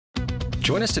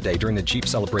Join us today during the Jeep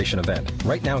Celebration event.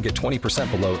 Right now, get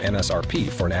 20% below MSRP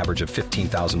for an average of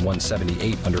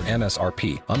 $15,178 under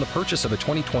MSRP on the purchase of a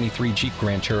 2023 Jeep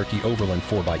Grand Cherokee Overland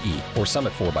 4xE or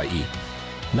Summit 4xE.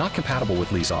 Not compatible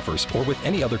with lease offers or with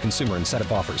any other consumer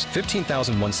incentive offers.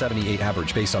 $15,178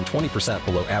 average based on 20%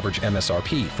 below average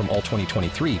MSRP from all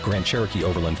 2023 Grand Cherokee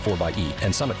Overland 4xE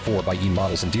and Summit 4xE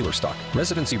models in dealer stock.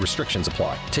 Residency restrictions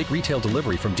apply. Take retail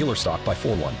delivery from dealer stock by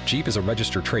 4/1. Jeep is a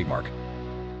registered trademark.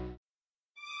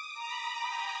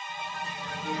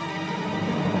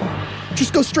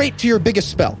 Just go straight to your biggest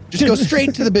spell. Just go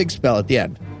straight to the big spell at the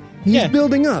end. He's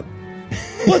building up.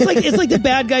 Well, it's like the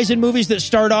bad guys in movies that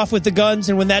start off with the guns,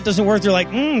 and when that doesn't work, they're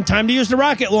like, time to use the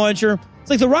rocket launcher.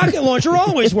 It's like the rocket launcher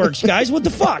always works, guys. What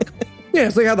the fuck? Yeah,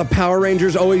 it's like how the Power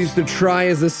Rangers always used to try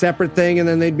as a separate thing, and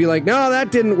then they'd be like, no, that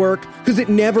didn't work, because it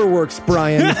never works,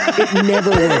 Brian. It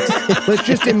never works. Let's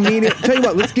just immediately... Tell you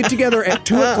what, let's get together at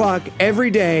 2 o'clock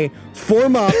every day,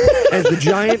 form up as the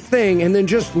giant thing, and then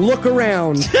just look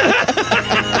around.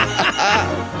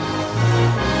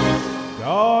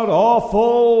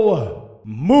 God-awful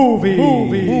movie.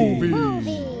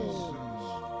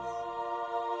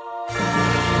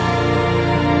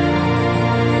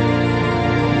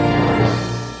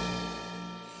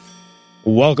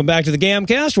 Welcome back to the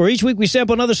Gamcast, where each week we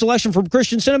sample another selection from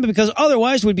Christian cinema because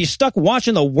otherwise we'd be stuck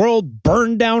watching the world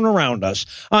burn down around us.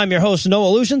 I'm your host, Noah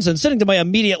Lucians, and sitting to my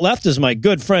immediate left is my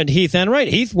good friend Heath Enright.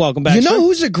 Heath, welcome back. You know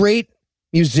who's a great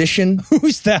musician?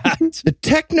 Who's that? The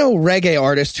techno reggae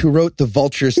artist who wrote the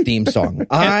Vultures theme song.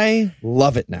 I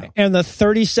love it now. And the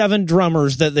 37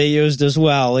 drummers that they used as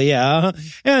well, yeah.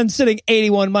 And sitting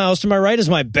 81 miles to my right is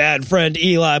my bad friend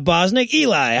Eli Bosnick.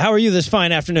 Eli, how are you this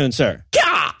fine afternoon, sir?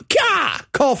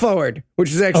 Call forward, which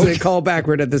is actually a call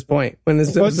backward at this point when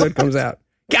this episode comes out.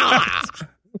 You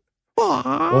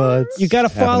got to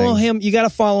follow him. You got to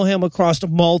follow him across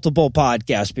multiple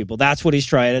podcast people. That's what he's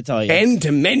trying to tell you. And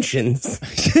dimensions.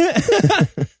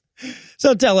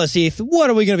 So tell us, Heath, what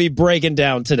are we going to be breaking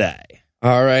down today?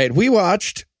 All right. We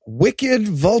watched Wicked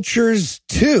Vultures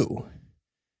 2.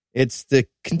 It's the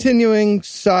continuing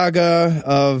saga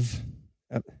of...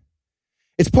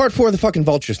 It's part 4 of the fucking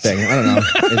Vultures thing. I don't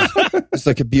know. It's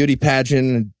like a beauty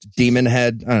pageant, demon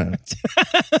head. I don't know.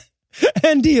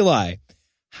 And Eli,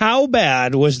 how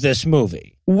bad was this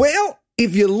movie? Well,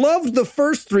 if you loved the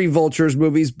first 3 Vultures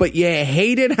movies, but you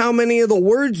hated how many of the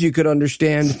words you could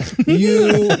understand,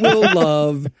 you will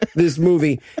love this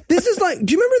movie. This is like,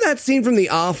 do you remember that scene from The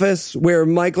Office where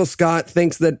Michael Scott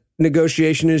thinks that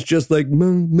negotiation is just like,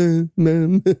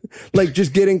 like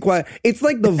just getting quiet? It's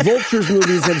like the Vultures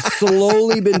movies have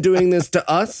slowly been doing this to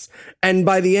us. And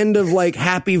by the end of like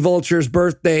Happy Vulture's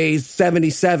Birthday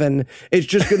 77, it's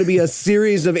just going to be a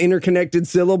series of interconnected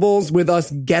syllables with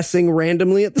us guessing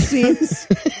randomly at the scenes.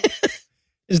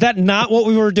 Is that not what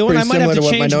we were doing? Pretty I might have to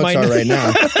change my notes are right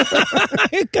now.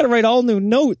 I got to write all new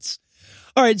notes.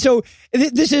 All right, so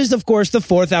this is, of course, the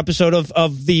 4th episode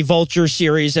of the Vulture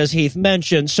series, as Heath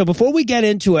mentioned. So before we get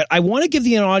into it, I want to give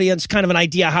the audience kind of an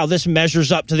idea how this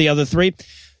measures up to the other 3.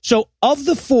 So of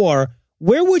the 4,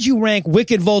 where would you rank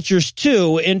Wicked Vultures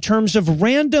 2 in terms of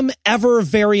random ever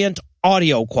variant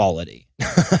audio quality?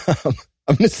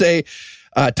 I'm going to say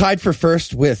tied for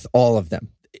first with all of them.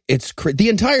 It's the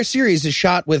entire series is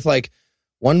shot with like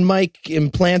one mic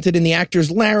implanted in the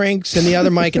actor's larynx and the other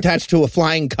mic attached to a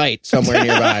flying kite somewhere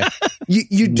nearby.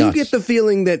 You do get the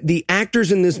feeling that the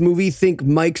actors in this movie think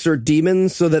mics are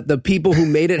demons, so that the people who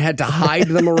made it had to hide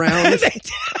them around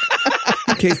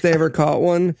in case they ever caught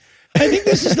one. I think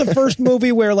this is the first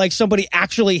movie where like somebody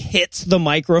actually hits the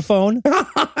microphone.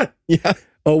 Yeah.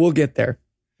 Oh, we'll get there.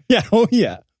 Yeah. Oh,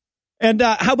 yeah. And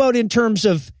how about in terms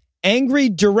of angry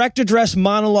direct address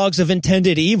monologues of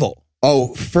intended evil?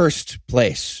 Oh, first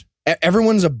place.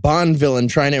 Everyone's a Bond villain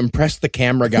trying to impress the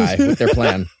camera guy with their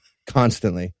plan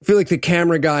constantly. I feel like the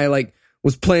camera guy like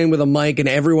was playing with a mic and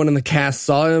everyone in the cast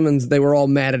saw him and they were all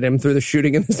mad at him through the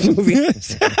shooting in this movie.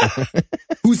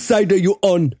 Whose side are you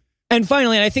on? And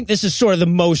finally, and I think this is sort of the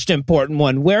most important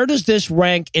one, where does this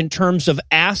rank in terms of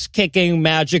ass-kicking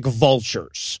magic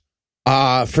vultures?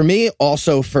 For me,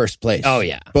 also first place. Oh,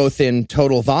 yeah. Both in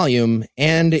total volume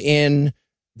and in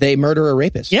they murder a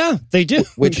rapist. Yeah, they do.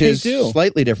 Which is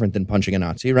slightly different than punching a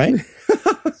Nazi, right? It's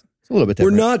a little bit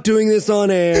different. We're not doing this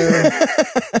on air.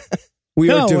 We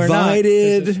are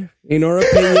divided in our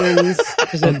opinions.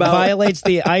 Because it violates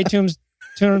the iTunes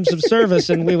terms of service,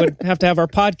 and we would have to have our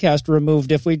podcast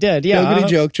removed if we did. Yeah,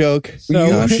 joke.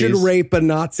 So you should rape a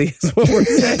Nazi, is what we're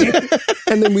saying.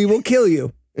 And then we will kill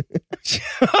you.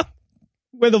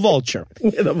 With a vulture.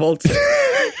 With a vulture.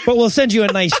 But we'll send you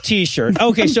a nice T-shirt.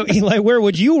 Okay, so Eli, where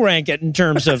would you rank it in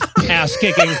terms of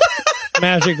ass-kicking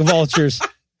Magic Vultures.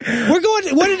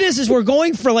 What it is we're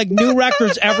going for like new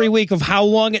records every week of how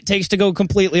long it takes to go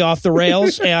completely off the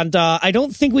rails. And I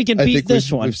don't think we can beat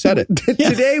this one. We've said it.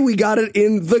 Today we got it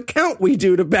in the count we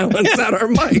do to balance out our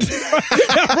mic.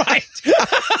 Right.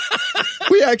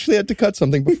 We actually had to cut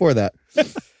something before that.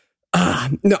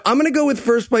 No, I'm going to go with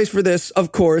first place for this,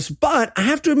 of course. But I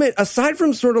have to admit, aside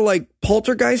from sort of like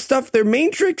poltergeist stuff, their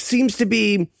main trick seems to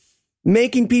be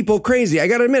making people crazy. I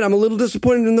got to admit, I'm a little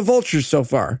disappointed in the Vultures so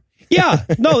far. Yeah,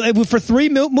 no, for 3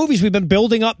 movies, we've been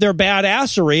building up their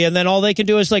badassery, and then all they can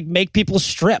do is like make people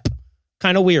strip.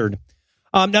 Kind of weird.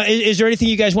 Now, is there anything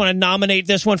you guys want to nominate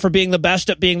this one for being the best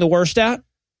at being the worst at?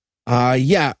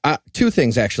 Yeah, 2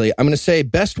 things, actually. I'm going to say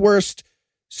best worst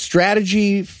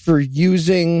strategy for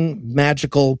using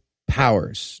magical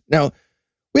powers. Now,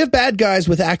 we have bad guys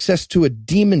with access to a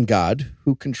demon god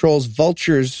who controls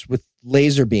vultures with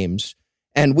laser beams.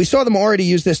 And we saw them already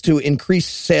use this to increase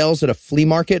sales at a flea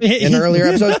market in earlier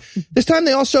episodes. This time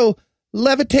they also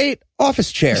levitate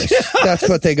office chairs. That's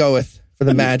what they go with for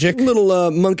the magic.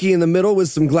 Little monkey in the middle with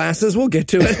some glasses. We'll get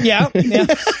to it. Yeah.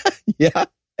 Yeah.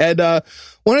 And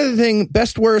one other thing,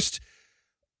 best worst,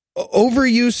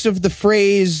 overuse of the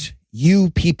phrase, you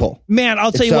people. Man,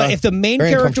 I'll tell you what, if the main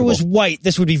character was white,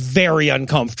 this would be very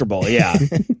uncomfortable. Yeah.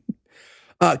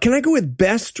 Can I go with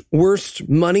best worst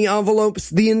money envelopes?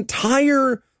 The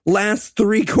entire last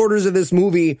 3/4 of this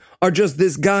movie are just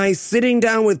this guy sitting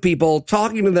down with people,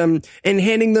 talking to them, and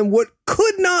handing them what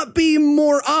could not be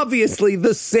more obviously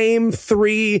the same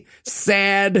 3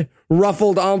 sad,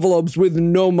 ruffled envelopes with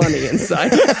no money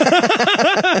inside.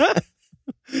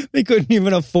 They couldn't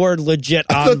even afford legit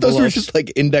envelopes. I thought those were just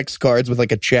like index cards with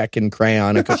like a check and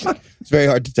crayon. It's very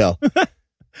hard to tell.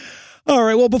 All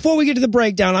right, well, before we get to the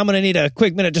breakdown, I'm going to need a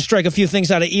quick minute to strike a few things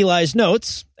out of Eli's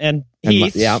notes and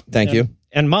Heath's. Thank you.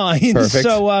 And mine. Perfect.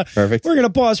 So Perfect. We're going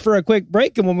to pause for a quick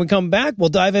break, and when we come back, we'll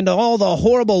dive into all the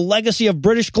horrible legacy of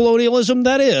British colonialism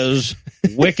that is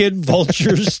Wicked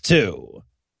Vultures 2.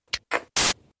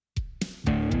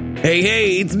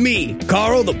 Hey, it's me,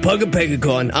 Carl the Pug of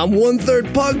Pegacorn. I'm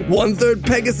 1/3 pug, 1/3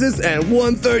 Pegasus, and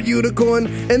 1/3 unicorn,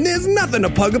 and there's nothing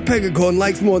a Pug of Pegacorn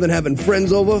likes more than having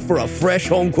friends over for a fresh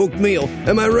home-cooked meal.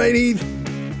 Am I right, Heath?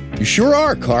 You sure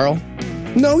are, Carl.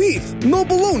 No, Heath, no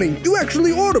baloney. You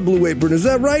actually order Blue Apron, is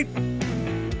that right?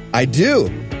 I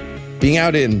do. Being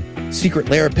out in Secret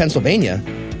Lair, Pennsylvania,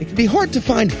 it can be hard to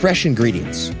find fresh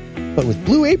ingredients. But with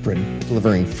Blue Apron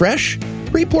delivering fresh,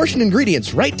 pre-portioned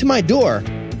ingredients right to my door,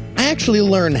 I actually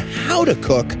learn how to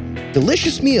cook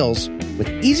delicious meals with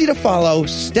easy-to-follow,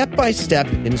 step-by-step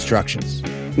instructions.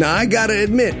 Now, I gotta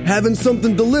admit, having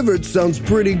something delivered sounds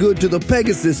pretty good to the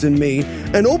Pegasus in me,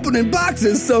 and opening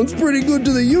boxes sounds pretty good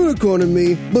to the unicorn in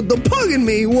me, but the pug in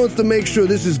me wants to make sure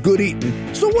this is good eating.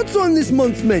 So what's on this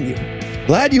month's menu?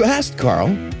 Glad you asked, Carl.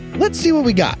 Let's see what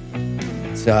we got.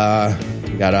 We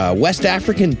got a West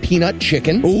African peanut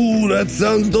chicken. Ooh, that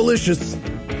sounds delicious.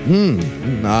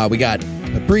 We got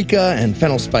paprika and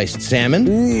fennel-spiced salmon.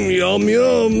 Yum,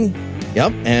 yum.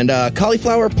 Yep, and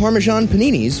cauliflower parmesan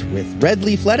paninis with red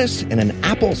leaf lettuce and an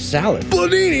apple salad.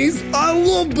 Paninis? I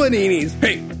love paninis.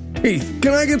 Hey,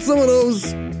 can I get some of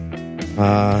those?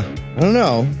 I don't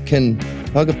know. Can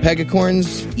Pug of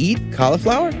Pegacorns eat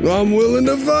cauliflower? I'm willing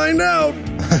to find out.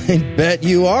 I bet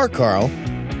you are, Carl.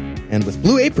 And with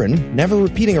Blue Apron, never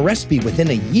repeating a recipe within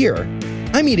a year,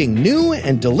 I'm eating new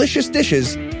and delicious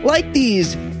dishes like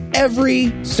these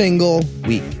every single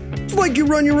week. It's like you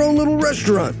run your own little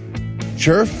restaurant.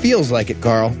 Sure feels like it,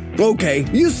 Carl. Okay,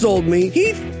 you sold me.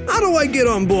 Heath, how do I get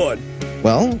on board?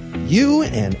 Well, you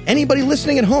and anybody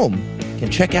listening at home can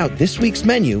check out this week's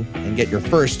menu and get your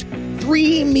first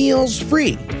 3 meals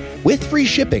free with free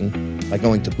shipping by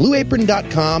going to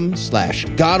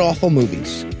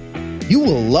blueapron.com/godawfulmovies. You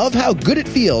will love how good it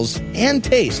feels and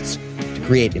tastes to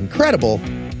create incredible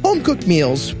home-cooked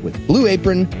meals with Blue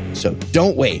Apron, so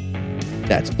don't wait.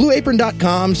 That's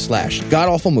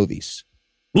blueapron.com/godawfulmovies.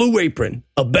 Blue Apron,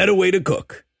 a better way to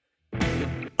cook.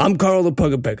 I'm Carl the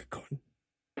Pug of Pegacorn.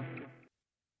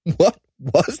 What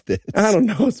was this? I don't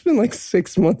know. It's been like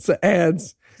 6 months of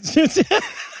ads. It's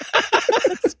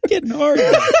getting hard.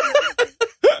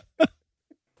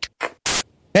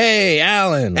 Hey,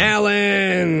 Alan.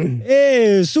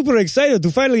 Hey, super excited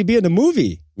to finally be in the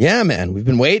movie. Yeah, man, we've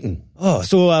been waiting. Oh,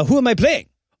 so who am I playing?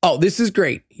 Oh, this is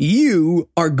great. You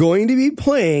are going to be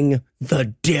playing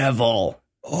the devil.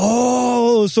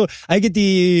 Oh, so I get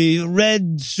the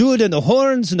red suit and the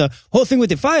horns and the whole thing with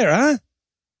the fire,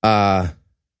 huh?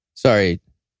 Sorry,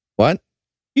 what?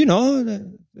 You know,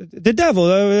 the devil,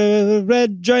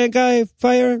 red giant guy,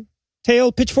 fire,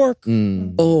 tail, pitchfork.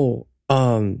 Oh,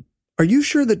 are you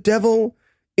sure the devil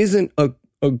isn't a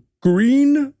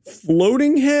green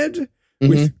floating head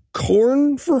with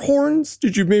corn for horns?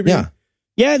 Did you maybe?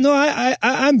 Yeah, no,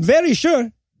 I'm very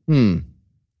sure.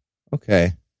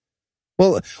 Okay.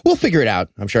 Well, we'll figure it out.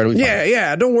 I'm sure it'll be fine.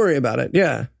 Yeah, don't worry about it.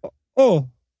 Yeah. Oh,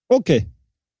 okay.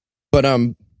 But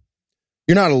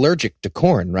you're not allergic to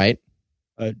corn, right?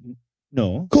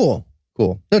 No. Cool.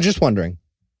 No, just wondering.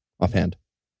 Offhand.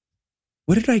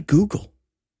 What did I Google?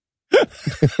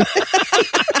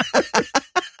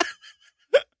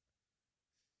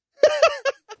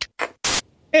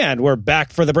 And we're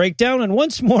back for the breakdown. And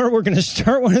once more, we're going to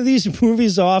start one of these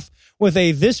movies off with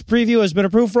this preview has been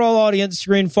approved for all audience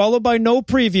screen, followed by no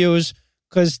previews,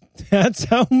 because that's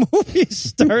how movies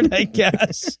start, I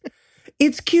guess.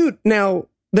 It's cute now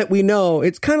that we know.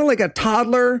 It's kind of like a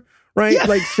toddler, right? Yeah.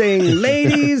 Like saying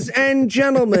ladies and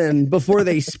gentlemen before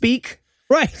they speak.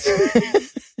 Right.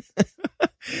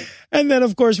 And then,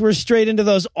 of course, we're straight into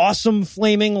those awesome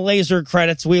flaming laser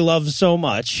credits we love so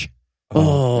much.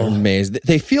 Oh, they're amazing.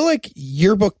 They feel like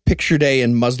yearbook picture day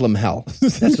in Muslim hell.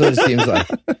 That's what it seems like.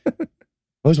 I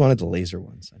always wanted the laser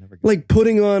ones. I never got like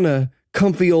putting on a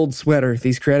comfy old sweater,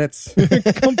 these credits.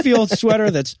 Comfy old sweater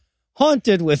that's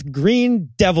haunted with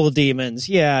green devil demons.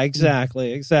 Yeah,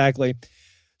 exactly.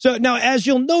 So now, as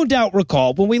you'll no doubt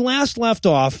recall, when we last left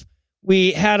off,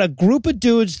 we had a group of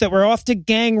dudes that were off to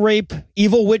gang rape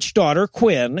evil witch daughter,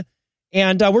 Quinn.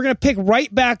 And we're going to pick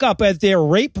right back up at their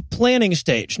rape planning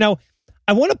stage. Now,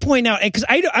 I want to point out, because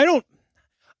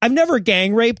I've never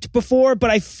gang raped before, but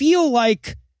I feel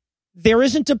like there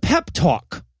isn't a pep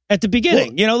talk at the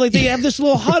beginning. Well, like they have this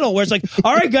little huddle where it's like,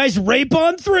 all right, guys, rape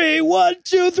on 3. 1,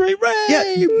 2, 3, rape. Yeah,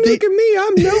 look at me.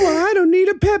 I'm Noah. I don't need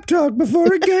a pep talk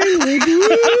before a gang rape.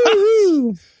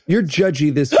 You're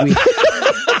judgy this week.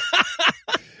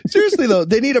 Seriously, though,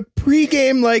 they need a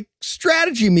pregame, like,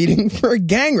 strategy meeting for a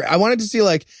gang rape. I wanted to see,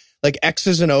 like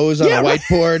X's and O's on a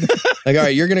whiteboard. Like, all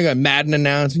right, you're going to go Madden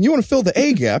announce, and you want to fill the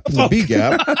A gap and the B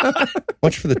gap.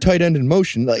 Watch for the tight end in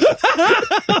motion. Like,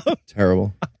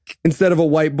 terrible. Instead of a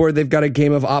whiteboard, they've got a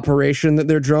game of Operation that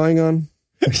they're drawing on.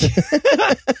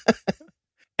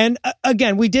 And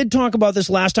again, we did talk about this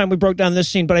last time we broke down this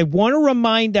scene, but I want to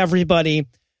remind everybody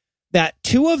that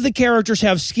 2 of the characters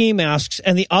have ski masks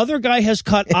and the other guy has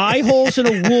cut eye holes in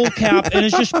a wool cap and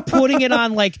is just putting it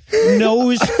on like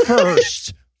nose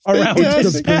first around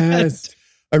his head.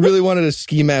 I really wanted a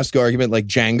ski mask argument like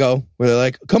Django, where they're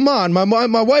like, come on, my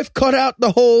wife cut out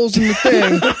the holes in the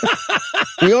thing.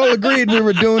 We all agreed we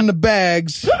were doing the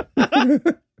bags.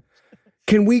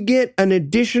 Can we get an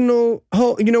additional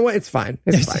hole? You know what? It's fine.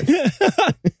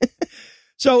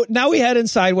 So now we head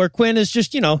inside where Quinn is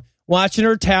just, watching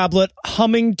her tablet,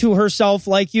 humming to herself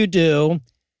like you do.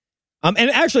 And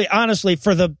actually, honestly,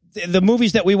 for the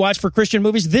movies that we watch for Christian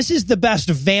movies, this is the best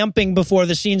vamping before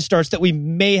the scene starts that we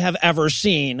may have ever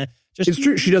seen. It's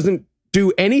true. She doesn't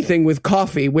do anything with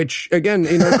coffee, which, again,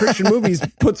 in our Christian movies,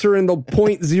 puts her in the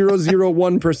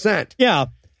 0.001%. Yeah.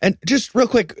 And just real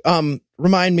quick,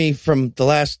 remind me from the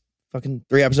last fucking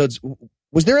 3 episodes,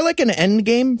 was there like an end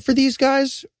game for these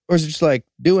guys? Or is it just like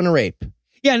doing a rape?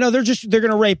 Yeah, no, they're going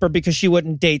to rape her because she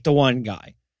wouldn't date the one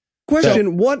guy.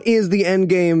 Question, what is the end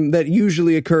game that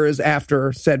usually occurs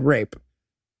after said rape?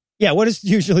 Yeah, what is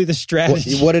usually the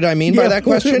strategy? What did I mean by that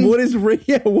question? What is rape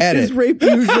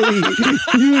usually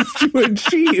used to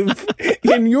achieve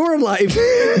in your life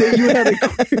that you had a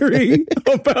query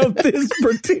about this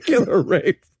particular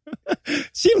rape?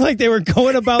 Seemed like they were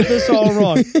going about this all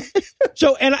wrong.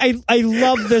 So, and I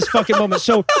love this fucking moment.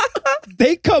 So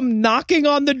they come knocking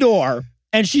on the door.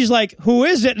 And she's like, who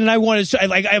is it? And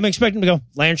I'm expecting to go,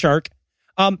 land shark.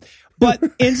 But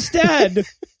instead,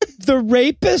 the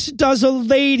rapist does a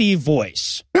lady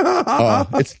voice.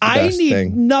 It's the I best need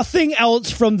thing. nothing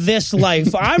else from this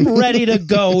life. I'm ready to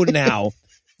go now.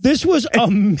 This was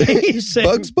amazing.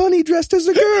 Bugs Bunny dressed as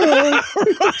a girl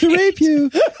to rape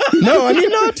you. No, I mean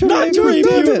not to rape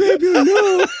you.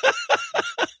 No.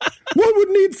 One would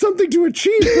need something to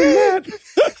achieve from that.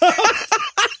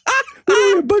 What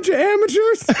are we, a bunch of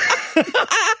amateurs?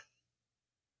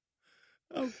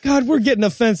 Oh, God, we're getting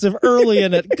offensive early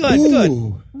in it.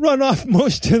 Good. Run off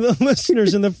most of the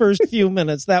listeners in the first few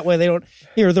minutes. That way they don't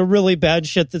hear the really bad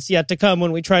shit that's yet to come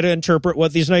when we try to interpret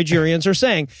what these Nigerians are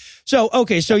saying. So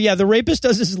the rapist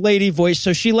does his lady voice,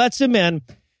 so she lets him in,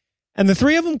 and the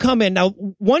 3 of them come in. Now,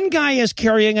 one guy is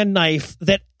carrying a knife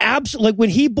that like when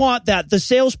he bought that, the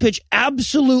sales pitch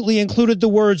absolutely included the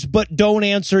words, but don't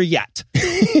answer yet.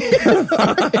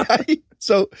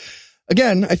 So,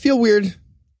 again, I feel weird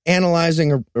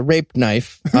analyzing a rape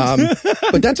knife,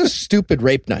 but that's a stupid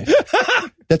rape knife.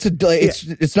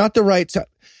 It's not the right.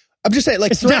 I'm just saying,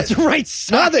 like, It's not the right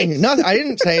size. Nothing. I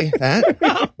didn't say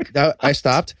that. No, I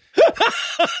stopped.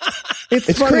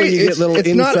 It's fun when you get little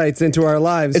insights into our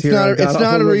lives. It's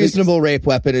not a reasonable rape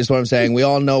weapon, is what I'm saying. We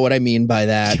all know what I mean by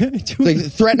that. Like,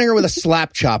 threatening her with a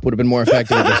slap chop would have been more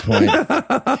effective at this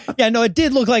point. Yeah, no, it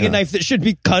did look like a knife that should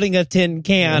be cutting a tin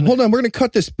can. Hold on, we're going to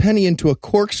cut this penny into a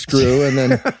corkscrew and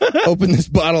then open this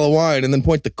bottle of wine and then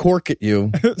point the cork at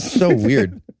you. It's so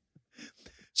weird.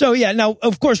 So, yeah, now,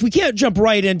 of course, we can't jump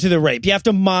right into the rape. You have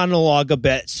to monologue a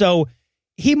bit. So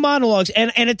he monologues.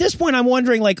 And at this point, I'm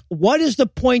wondering, like, what is the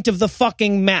point of the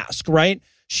fucking mask, right?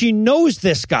 She knows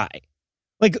this guy.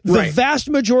 Like, the vast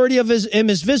majority of him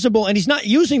is visible, and he's not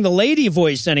using the lady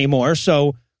voice anymore.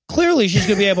 So clearly she's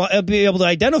going to be able to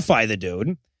identify the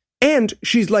dude. And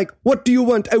she's like, what do you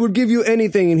want? I would give you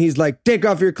anything. And he's like, take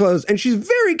off your clothes. And she's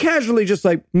very casually just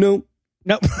like, no.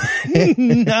 Nope.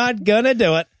 Not going to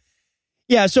do it.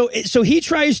 Yeah, so he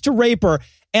tries to rape her,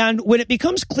 and when it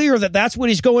becomes clear that that's what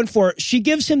he's going for, she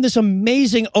gives him this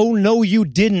amazing, oh, no, you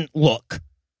didn't look.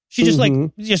 She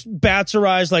just bats her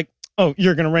eyes like, oh,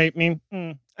 you're going to rape me?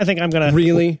 I think I'm going to...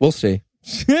 Really? We'll see.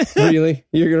 Really?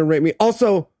 You're going to rape me?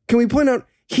 Also, can we point out,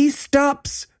 he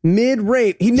stops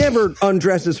mid-rape. He never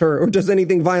undresses her or does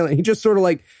anything violent. He just sort of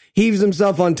like heaves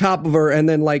himself on top of her and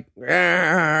then like,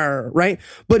 right?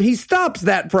 But he stops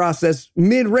that process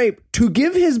mid-rape to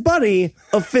give his buddy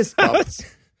a fist bump.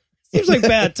 Seems like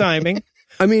bad timing.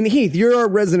 I mean, Heath, you're our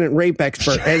resident rape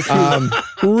expert, as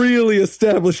really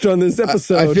established on this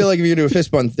episode. I feel like if you do a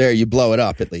fist bump there, you blow it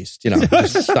up at least,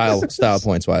 just style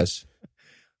points wise.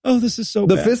 Oh, this is so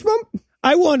bad. bad. The fist bump?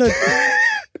 I want to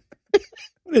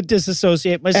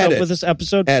disassociate myself with this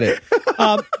episode. Edit.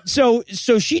 So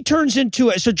she turns into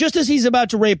it. So just as he's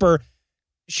about to rape her,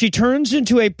 she turns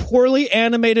into a poorly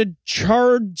animated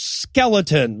charred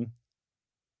skeleton,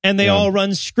 and they all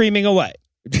run screaming away.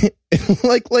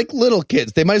 like little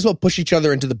kids. They might as well push each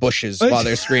other into the bushes while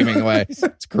they're screaming away.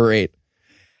 It's great.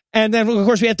 And then, of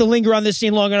course, we have to linger on this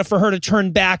scene long enough for her to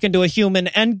turn back into a human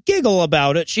and giggle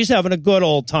about it. She's having a good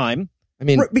old time. I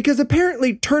mean, because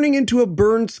apparently turning into a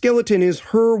burned skeleton is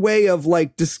her way of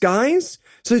like disguise.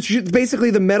 So basically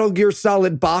the Metal Gear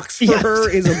Solid box for her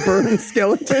is a burned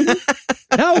skeleton.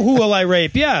 Now who will I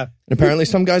rape? Yeah. And apparently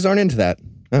some guys aren't into that.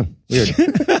 Oh,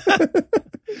 weird.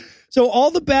 So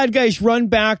all the bad guys run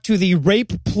back to the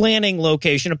rape planning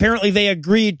location. Apparently they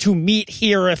agreed to meet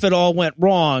here if it all went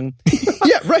wrong.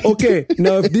 Yeah, right. Okay,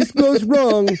 now if this goes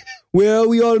wrong, where are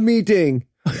we all meeting?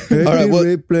 All right,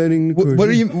 rape planning. What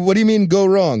do you mean go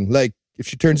wrong? Like if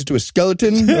she turns into a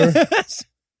skeleton? Or?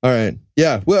 All right.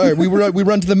 Yeah. Well, all right, we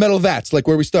run to the metal vats like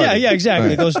where we started. Yeah,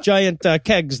 exactly. Right. Those giant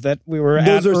kegs that we were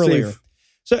at earlier. Safe.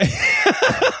 So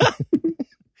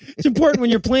it's important when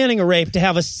you're planning a rape to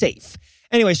have a safe.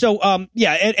 Anyway, so and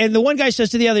the one guy says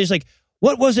to the other, he's like,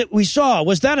 "What was it we saw?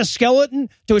 Was that a skeleton?"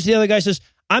 To which the other guy says,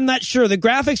 "I'm not sure. The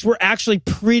graphics were actually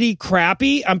pretty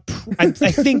crappy. I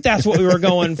think that's what we were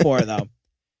going for, though."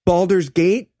 Baldur's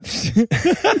Gate?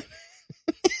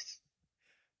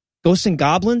 Ghosts and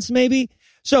Goblins, maybe?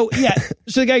 So, yeah.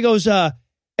 So the guy goes, and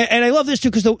I love this, too,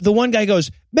 because the one guy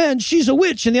goes, "Man, she's a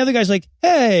witch." And the other guy's like,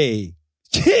 "Hey."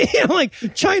 Like,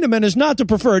 Chinaman is not the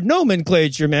preferred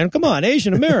nomenclature, man. Come on,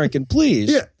 Asian American, please.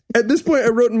 Yeah. At this point, I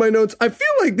wrote in my notes, I feel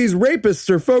like these rapists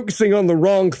are focusing on the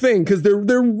wrong thing because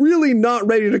they're really not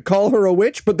ready to call her a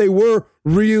witch, but they were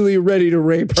really ready to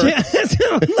rape her. Yeah,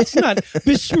 let's not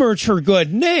besmirch her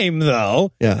good name,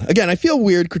 though. Yeah. Again, I feel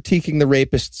weird critiquing the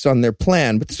rapists on their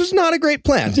plan, but this was not a great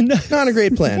plan. Not a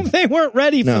great plan. They weren't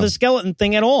ready for the skeleton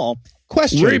thing at all.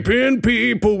 Question. Raping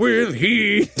people with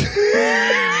heat.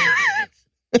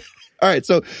 All right,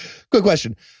 so quick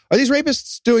question. Are these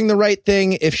rapists doing the right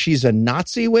thing if she's a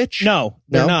Nazi witch? No,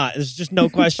 they're not. There's just no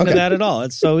question of that at all.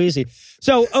 It's so easy.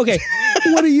 So, okay.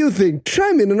 What do you think?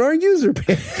 Chime in on our user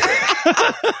page.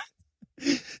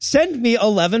 Send me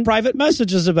 11 private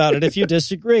messages about it if you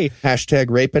disagree. Hashtag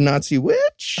rape a Nazi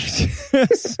witch.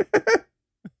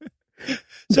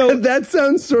 So that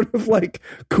sounds sort of like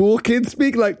cool kids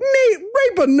speak, like,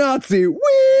 rape a Nazi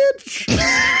witch.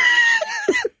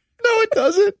 No, it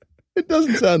doesn't. It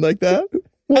doesn't sound like that.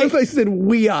 What if I said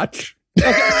weotch?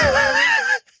 Okay.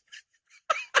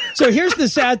 So here's the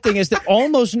sad thing is that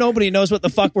almost nobody knows what the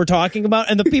fuck we're talking about,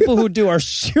 and the people who do are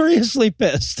seriously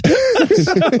pissed.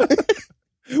 So,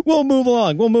 we'll move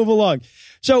along.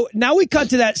 So now we cut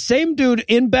to that same dude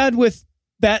in bed with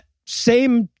that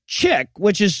same chick,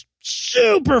 which is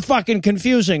super fucking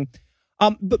confusing.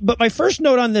 But my first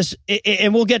note on this,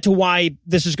 and we'll get to why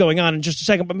this is going on in just a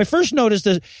second, but my first note is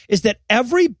that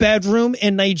every bedroom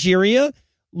in Nigeria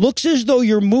looks as though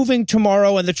you're moving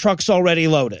tomorrow and the truck's already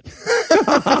loaded.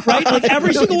 Right? Like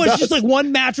every single one's just like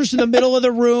one mattress in the middle of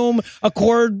the room, a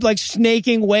cord like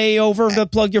snaking way over to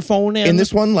plug your phone in. In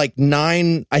this one, like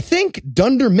 9, I think,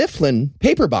 Dunder Mifflin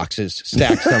paper boxes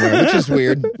stacked somewhere, which is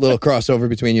weird. Little crossover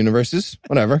between universes.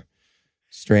 Whatever.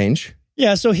 Strange.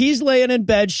 Yeah, so he's laying in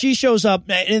bed. She shows up,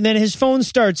 and then his phone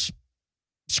starts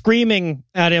screaming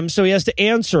at him, so he has to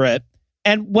answer it.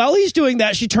 And while he's doing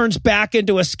that, she turns back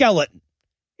into a skeleton.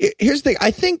 Here's the thing.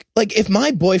 I think, like, if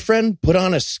my boyfriend put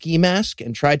on a ski mask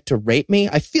and tried to rape me,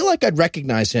 I feel like I'd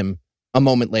recognize him a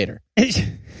moment later.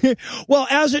 Well,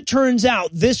 as it turns out,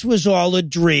 this was all a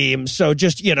dream. So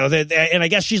just, and I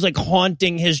guess she's like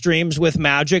haunting his dreams with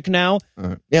magic now.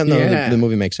 The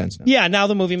movie makes sense now. Yeah, now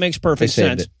the movie makes perfect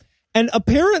sense. And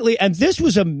apparently, and this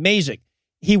was amazing,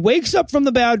 he wakes up from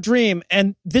the bad dream,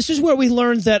 and this is where we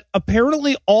learned that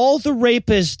apparently all the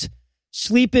rapists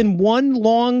sleep in one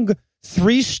long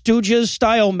Three Stooges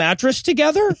style mattress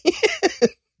together.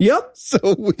 Yep. So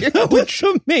weird. That was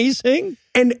amazing.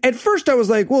 And at first I was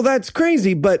like, well, that's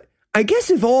crazy. But I guess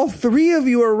if all three of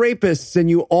you are rapists and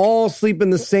you all sleep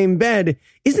in the same bed,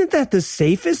 isn't that the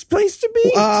safest place to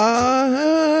be?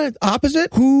 Opposite?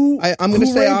 I'm going to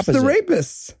say rapes opposite. the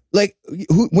rapists? Like,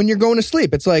 when you're going to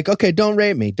sleep, it's like, okay, don't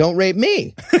rape me. Don't rape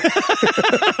me.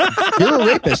 You're a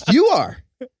rapist. You are.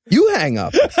 You hang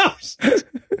up.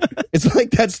 It's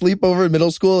like that sleepover in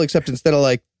middle school, except instead of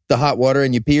like the hot water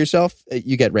and you pee yourself,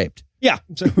 you get raped. Yeah.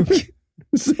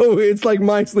 So it's like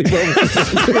my sleepover.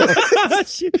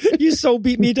 You so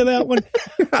beat me to that one.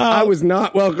 I was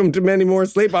not welcome to many more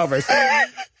sleepovers.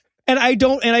 And I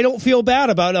don't feel bad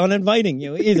about uninviting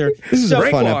you either. This is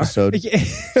a fun episode.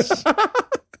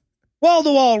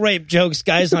 Wall-to-wall rape jokes,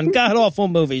 guys, on god-awful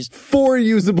movies. 4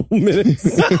 usable minutes.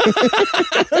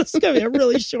 It's going to be a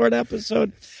really short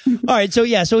episode. All right, so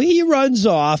he runs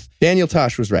off. Daniel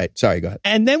Tosh was right. Sorry, go ahead.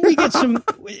 And then we get some,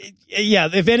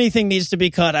 if anything needs to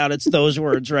be cut out, it's those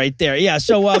words right there. Yeah,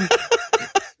 so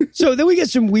then we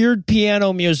get some weird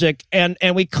piano music, and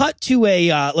we cut to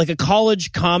a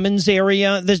college commons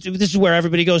area. This is where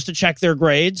everybody goes to check their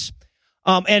grades.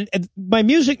 And my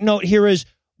music note here is,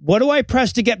 what do I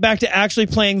press to get back to actually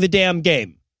playing the damn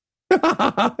game? Yeah,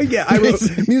 I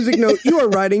wrote music note. You are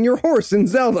riding your horse in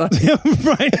Zelda.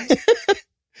 Right.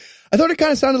 I thought it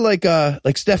kind of sounded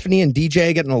like Stephanie and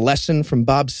DJ getting a lesson from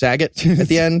Bob Saget at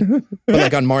the end, but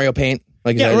like on Mario Paint.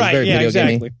 Like, yeah, right. Very Yeah, video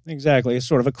exactly. gamey. Exactly. It's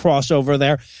sort of a crossover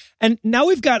there. And now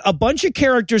we've got a bunch of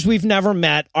characters we've never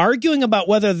met arguing about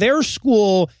whether their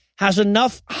school has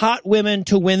enough hot women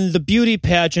to win the beauty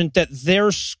pageant that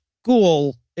their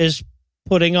school is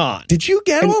putting on. Did you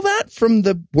get all that from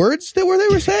the words that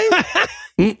they were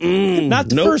saying? Not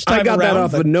the first time I got around, that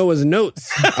off of Noah's notes.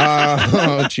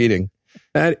 Cheating.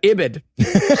 At Ibid.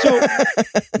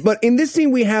 But in this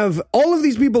scene, we have all of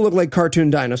these people look like cartoon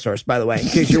dinosaurs, by the way, in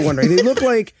case you're wondering. They look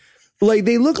like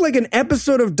an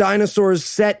episode of Dinosaurs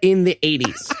set in the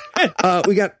 80s.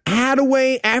 We got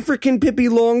Hadaway, African Pippi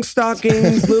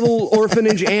Longstockings, Little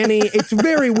Orphanage Annie. It's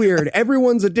very weird.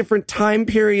 Everyone's a different time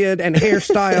period and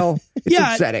hairstyle. It's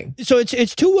upsetting. So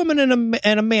it's two women and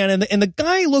a man, and the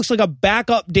guy looks like a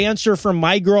backup dancer for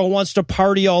My Girl Wants to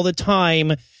Party All the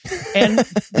Time, and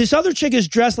this other chick is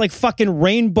dressed like fucking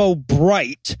Rainbow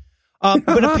Bright.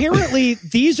 But apparently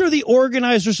these are the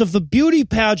organizers of the beauty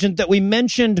pageant that we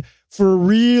mentioned for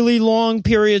really long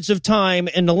periods of time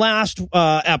in the last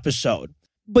episode.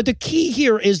 But the key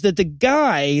here is that the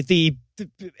guy, the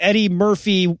Eddie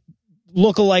Murphy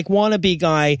lookalike wannabe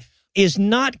guy, is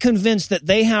not convinced that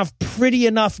they have pretty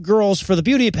enough girls for the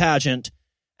beauty pageant.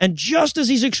 And just as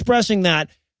he's expressing that,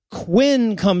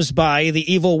 Quinn comes by,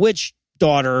 the evil witch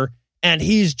daughter, and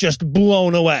he's just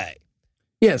blown away.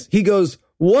 Yes, he goes,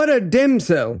 "What a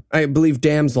damsel," I believe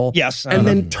damsel. Yes. And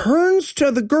then turns to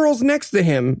the girls next to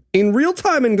him in real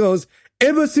time and goes,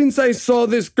 "Ever since I saw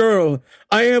this girl,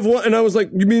 I have one." And I was like,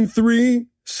 "You mean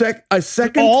a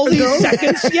second all ago?" these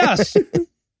seconds? Yes.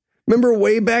 Remember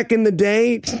way back in the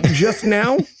day, just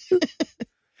now?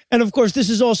 And of course, this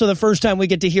is also the first time we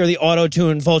get to hear the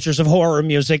auto-tune Vultures of Horror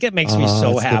music. It makes me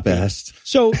so happy. The best.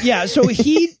 So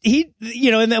he,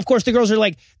 and of course the girls are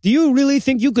like, "Do you really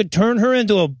think you could turn her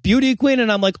into a beauty queen?"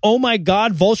 And I'm like, "Oh my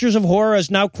God, Vultures of Horror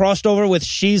has now crossed over with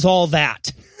She's All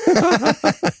That."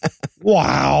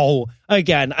 Wow.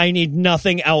 Again, I need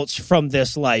nothing else from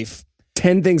this life.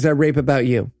 10 things I rape about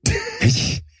you.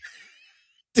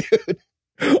 Dude.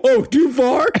 Oh, too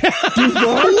far? Too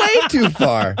far? Way too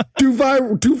far. Too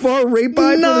far rape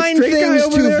by 9 for the straight guy things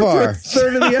over too there far. for a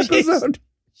third of the episode?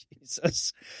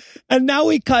 Jesus. And now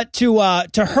we cut to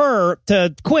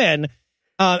Quinn,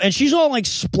 and she's all like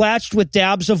splatched with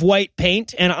dabs of white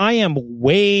paint, and I am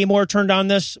way more turned on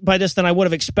by this than I would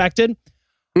have expected.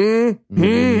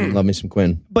 Love me some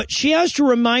Quinn. But she has to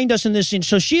remind us in this scene.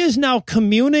 So she is now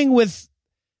communing with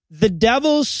the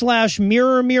devil /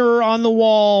 mirror on the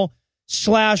wall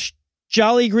 /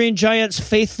 Jolly Green Giant's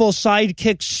faithful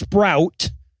sidekick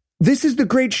Sprout. This is the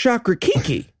great Chakra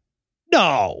Kiki.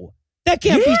 No, that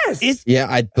can't be. Yeah,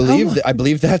 I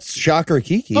believe that's Chakra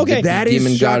Kiki. Okay. the That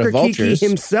demon is god of Chakra Kiki vultures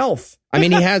himself. I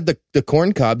mean, he had the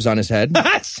corn cobs on his head.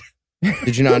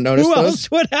 Did you not notice Who those?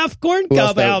 else would have corn Who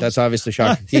else? cob abs? That's obviously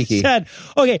Chakra Kiki.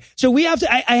 Okay, so we have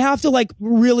to. I have to like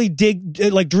really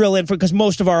drill in for, because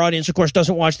most of our audience, of course,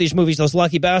 doesn't watch these movies. Those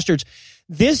lucky bastards.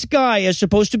 This guy is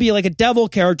supposed to be like a devil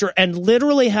character, and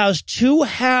literally has 2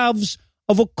 halves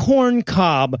of a corn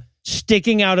cob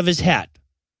sticking out of his head,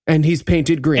 And he's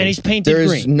painted green. There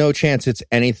is no chance it's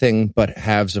anything but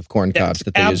halves of corn cobs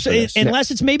that they use for this.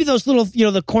 Unless it's maybe those little,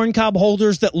 the corn cob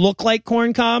holders that look like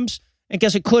corn cobs. I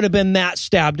guess it could have been that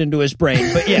stabbed into his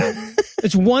brain. But yeah,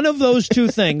 it's one of those 2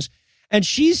 things. And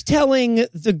she's telling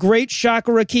the great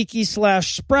Chakra Kiki /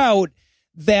 Sprout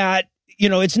that,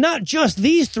 it's not just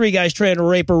these 3 guys trying to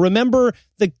rape her. Remember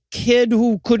the kid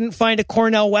who couldn't find a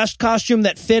Cornell West costume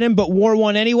that fit him but wore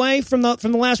one anyway from the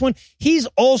last one? He's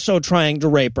also trying to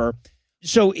rape her.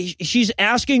 So she's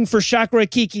asking for Chakra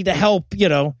Kiki to help,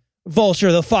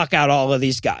 vulture the fuck out all of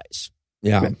these guys.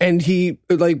 Yeah. And he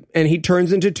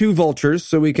turns into 2 vultures,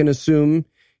 so we can assume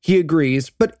he agrees.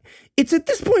 But it's at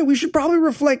this point we should probably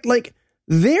reflect, like,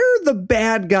 they're the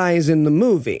bad guys in the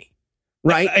movie,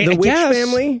 right? The witch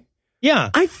family?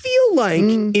 Yeah. I feel like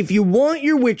if you want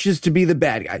your witches to be the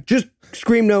bad guy, just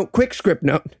quick script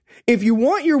note. If you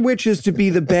want your witches to be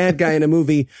the bad guy in a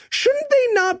movie, shouldn't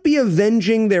they not be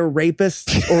avenging their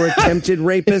rapists or attempted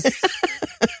rapists?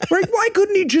 Right? Why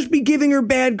couldn't he just be giving her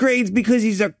bad grades because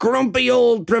he's a grumpy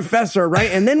old professor, right?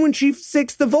 And then when she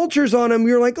sicks the vultures on him,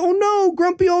 you're like, oh no,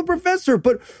 grumpy old professor.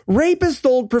 But rapist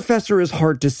old professor is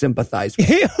hard to sympathize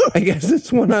with. I guess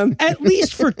that's what I'm... At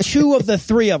least for 2 of the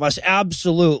 3 of us,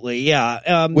 absolutely,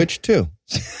 yeah. Which 2?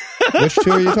 Which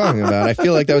 2 are you talking about? I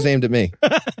feel like that was aimed at me.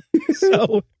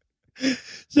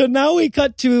 So now we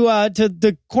cut to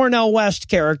the Cornell West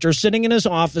character sitting in his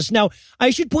office. Now, I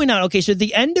should point out, okay, so at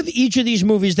the end of each of these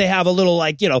movies, they have a little,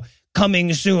 like,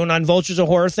 coming soon on Vultures of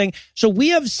Horror thing. So we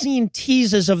have seen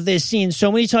teases of this scene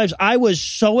so many times. I was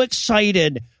so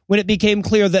excited when it became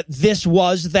clear that this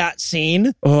was that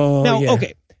scene. Oh, now, yeah.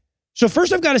 Okay. So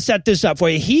first I've got to set this up for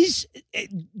you. He's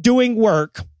doing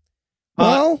work.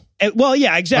 Well,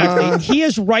 yeah, exactly. He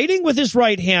is writing with his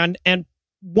right hand and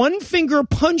one finger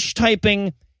punch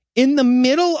typing in the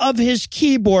middle of his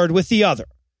keyboard with the other.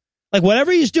 Like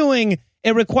whatever he's doing,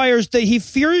 it requires that he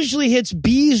furiously hits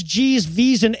B's, G's,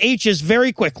 V's, and H's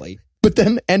very quickly. But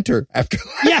then enter after.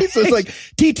 Yeah. So it's like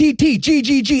TTT,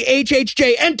 GGG,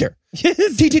 HHJ, enter.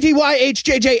 TTTY,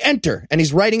 HJJ, enter. And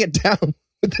he's writing it down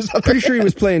with his other Pretty sure he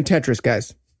was playing Tetris,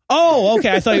 guys. Oh,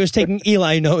 okay. I thought he was taking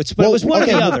Eli notes, but it was one or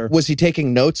the other. Was he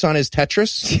taking notes on his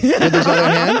Tetris with his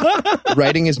other hand?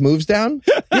 Writing his moves down?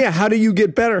 Yeah, how do you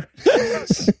get better?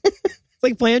 It's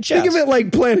like playing chess. Think of it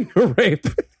like planning a rape.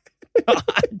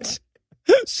 God.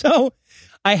 So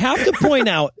I have to point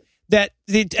out that,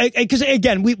 because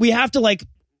again, we have to like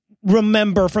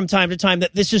remember from time to time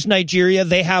that this is Nigeria.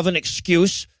 They have an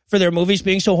excuse for their movies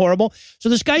being so horrible. So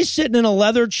this guy's sitting in a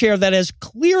leather chair that has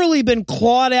clearly been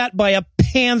clawed at by a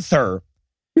panther.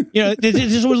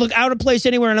 This would look out of place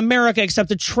anywhere in America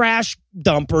except a trash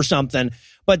dump or something.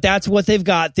 But that's what they've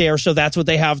got there, so that's what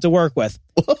they have to work with.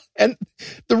 And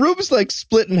the room's like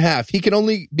split in half. He can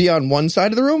only be on one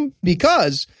side of the room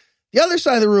because the other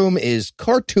side of the room is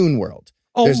cartoon world.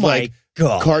 Oh, there's my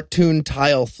God. Cartoon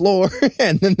tile floor,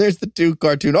 and then there's the 2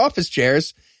 cartoon office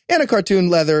chairs and a cartoon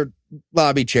leather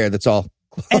lobby chair that's all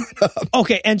up.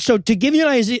 Okay, and so to give you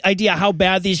an idea how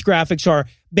bad these graphics are,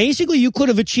 basically you could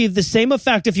have achieved the same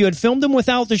effect if you had filmed them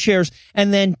without the chairs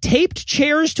and then taped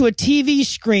chairs to a TV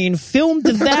screen, filmed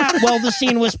that while the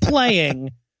scene was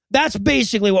playing. That's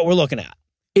basically what we're looking at.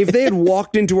 If they had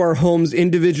walked into our homes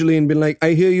individually and been like,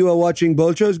 I hear you are watching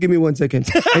Vultures, give me 1 second.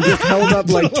 And just held up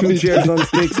like 2 chairs on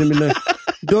sticks and been like,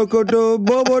 do-ko-do,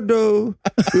 bo-bo-do,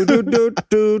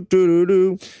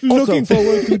 do-do-do-do-do-do. Looking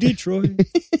forward to Detroit.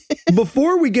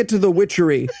 Before we get to the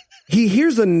witchery, he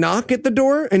hears a knock at the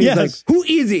door and he's like, who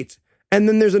is it? And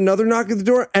then there's another knock at the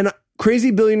door and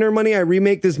Crazy Billionaire Money, I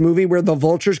remake this movie where the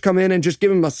vultures come in and just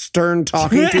give him a stern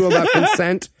talking to about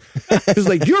consent. It's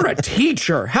like, you're a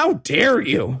teacher. How dare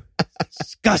you?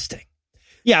 Disgusting.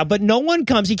 Yeah, but no one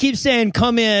comes. He keeps saying,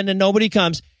 come in, and nobody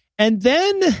comes. And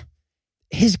then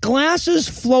his glasses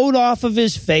float off of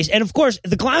his face. And of course,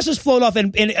 the glasses float off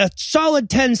and a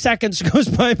solid 10 seconds goes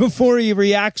by before he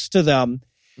reacts to them.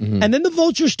 And then the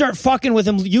vultures start fucking with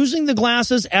him, using the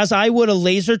glasses as I would a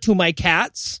laser to my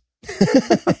cats.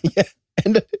 Yeah.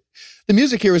 And the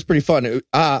music here was pretty fun.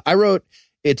 I wrote,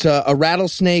 it's a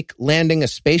rattlesnake landing a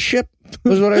spaceship,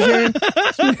 was what I was hearing.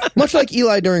 Much like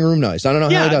Eli during room noise. I don't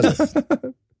know how he does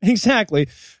it. Exactly.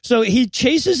 So he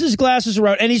chases his glasses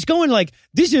around, and he's going like,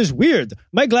 this is weird.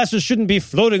 My glasses shouldn't be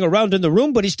floating around in the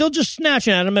room, but he's still just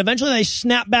snatching at them. Eventually, they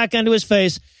snap back into his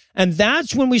face, and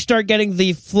that's when we start getting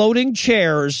the floating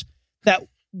chairs that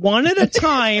one at a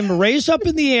time raise up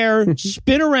in the air,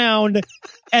 spin around,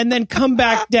 and then come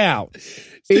back down.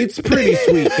 It's pretty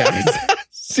sweet, guys.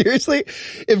 Seriously,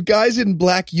 if guys in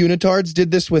black unitards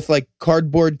did this with like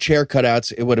cardboard chair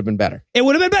cutouts, it would have been better. It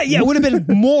would have been better. Yeah, it would have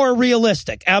been more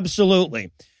realistic.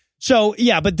 Absolutely. So,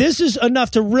 yeah, but this is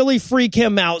enough to really freak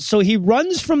him out. So he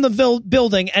runs from the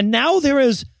building, and now there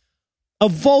is a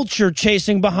vulture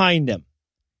chasing behind him.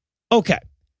 Okay.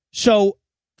 So,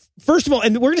 first of all,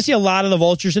 and we're going to see a lot of the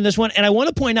vultures in this one, and I want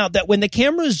to point out that when the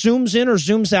camera zooms in or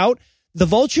zooms out, the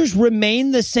vultures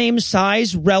remain the same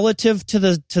size relative to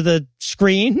the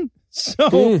screen.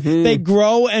 So they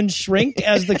grow and shrink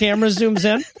as the camera zooms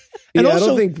in. And yeah, also, I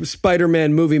don't think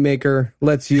Spider-Man Movie Maker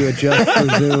lets you adjust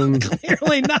the zoom.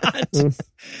 Clearly not.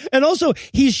 And also,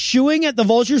 he's shooing at the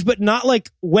vultures, but not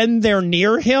like when they're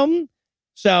near him.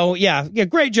 So, yeah,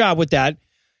 great job with that.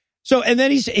 So, and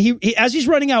then he as he's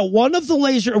running out, one of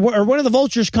the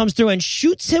vultures comes through and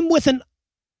shoots him with an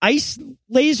ice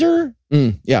laser.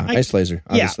 Ice laser,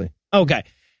 obviously. Yeah. Okay.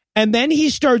 And then he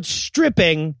starts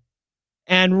stripping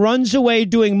and runs away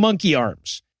doing monkey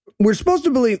arms. We're supposed to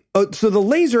believe, so the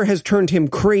laser has turned him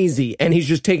crazy, and he's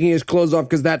just taking his clothes off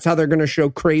because that's how they're going to show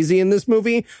crazy in this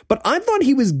movie. But I thought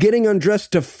he was getting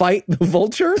undressed to fight the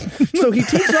vulture. So he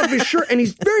takes off his shirt, and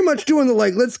he's very much doing the,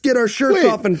 like, let's get our shirts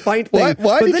off and fight thing.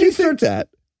 Why did you think that?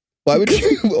 Why would you?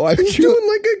 He's doing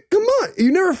like come on.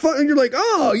 You never fought, and you're like,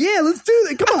 oh, yeah, let's do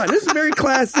that. Come on. This is a very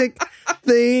classic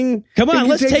thing. Come on,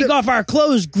 let's take off our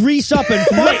clothes, grease up, and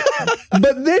fight.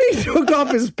 But then he took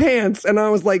off his pants, and I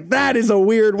was like, that is a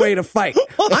weird way to fight.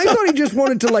 I thought he just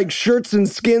wanted to like shirts and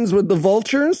skins with the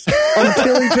vultures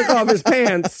until he took off his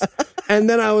pants. And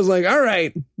then I was like, all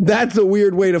right, that's a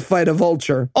weird way to fight a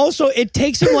vulture. Also, it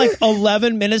takes him like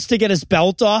 11 minutes to get his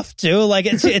belt off, too. Like,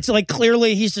 it's like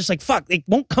clearly he's just like, fuck, they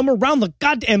won't come around the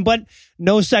goddamn, but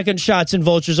no second shots in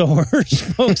Vultures of Horrors,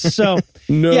 folks. So,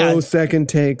 no second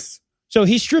takes. So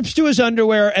he strips to his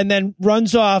underwear and then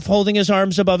runs off holding his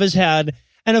arms above his head.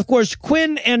 And of course,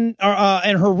 Quinn and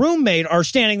her roommate are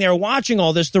standing there watching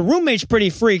all this. The roommate's pretty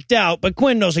freaked out, but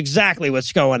Quinn knows exactly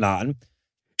what's going on.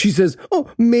 She says,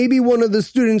 oh, maybe one of the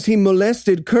students he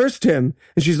molested cursed him.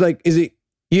 And she's like, is it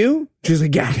you? She's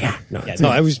like, yeah. No,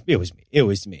 it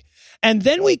was me. And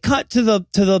then we cut to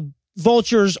the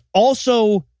vultures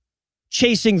also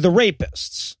chasing the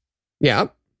rapists. Yeah.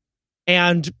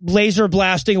 And laser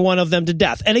blasting one of them to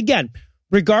death. And again,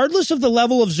 regardless of the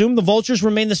level of zoom, the vultures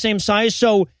remain the same size.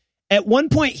 So at one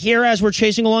point here, as we're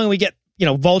chasing along and we get,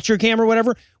 vulture cam or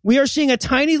whatever, we are seeing a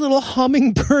tiny little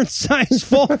hummingbird-sized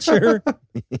vulture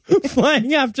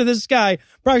flying after this guy,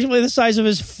 approximately the size of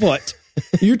his foot.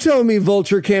 You telling me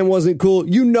Vulture Cam wasn't cool?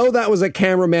 You know that was a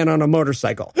cameraman on a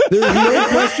motorcycle. There's no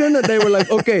question that they were like,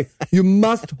 okay, you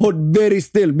must hold very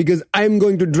still because I'm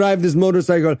going to drive this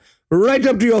motorcycle right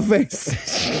up to your face.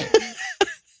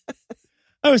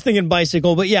 I was thinking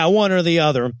bicycle, but yeah, one or the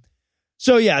other.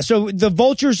 So the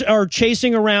vultures are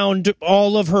chasing around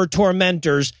all of her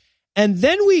tormentors, and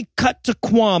then we cut to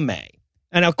Kwame.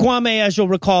 And now Kwame, as you'll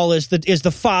recall, is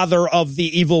the father of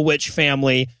the evil witch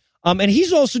family. And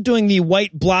he's also doing the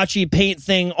white blotchy paint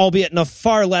thing, albeit in a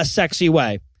far less sexy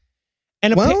way.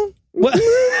 And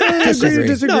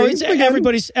disagree. No,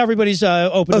 it's, everybody's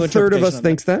open to interpretation. A third of us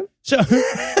thinks that.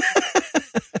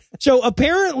 So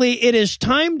apparently it is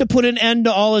time to put an end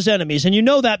to all his enemies. And you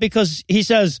know that because he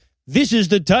says, this is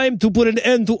the time to put an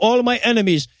end to all my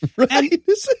enemies. Right.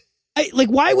 And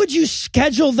why would you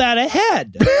schedule that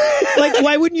ahead?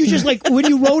 Why wouldn't you just, when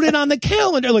you wrote it on the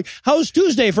calendar, how's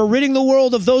Tuesday for ridding the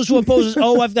world of those who oppose us?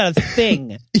 Oh, I've got a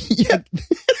thing. Yeah,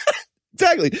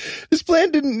 exactly. This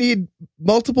plan didn't need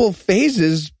multiple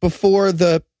phases before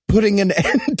the putting an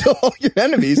end to all your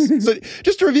enemies. So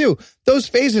just to review, those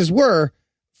phases were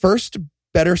first,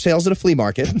 better sales at a flea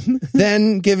market,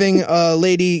 then giving a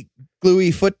lady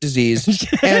gluey foot disease,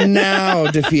 and now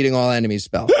defeating all enemies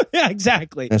spell. Yeah,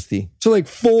 exactly. That's so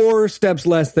 4 steps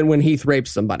less than when Heath rapes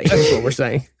somebody. That's what we're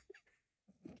saying.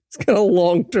 It's got a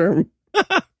long term.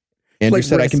 Andrew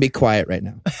said risk. I can be quiet right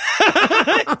now.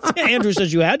 Andrew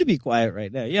says you had to be quiet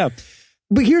right now. Yeah.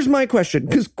 But here's my question,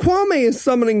 because Kwame is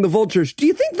summoning the Vultures. Do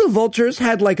you think the Vultures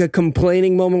had like a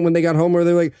complaining moment when they got home where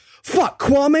they're like, fuck,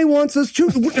 Kwame wants us to...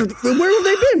 Where have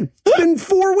they been? It's been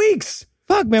 4 weeks.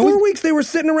 Fuck, man. 4 weeks they were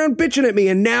sitting around bitching at me,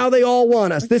 and now they all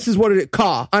want us. This is what it is.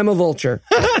 Caw, I'm a vulture.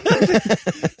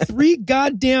 3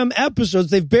 goddamn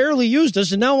episodes. They've barely used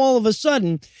us, and now all of a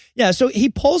sudden... Yeah, so he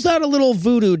pulls out a little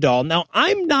voodoo doll. Now,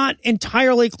 I'm not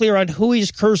entirely clear on who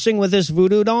he's cursing with this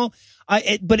voodoo doll.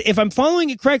 But if I'm following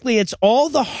it correctly, it's all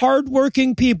the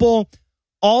hardworking people,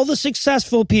 all the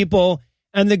successful people,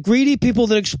 and the greedy people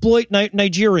that exploit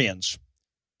Nigerians.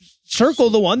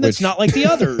 Circle the one that's not like the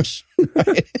others.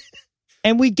 Right.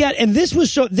 And this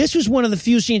was one of the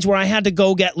few scenes where I had to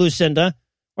go get Lucinda,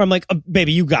 where I'm like, oh,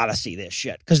 baby, you gotta see this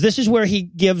shit. Because this is where he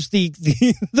gives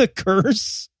the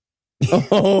curse.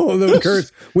 Oh, the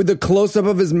curse with the close-up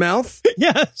of his mouth?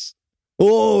 Yes.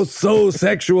 Oh, so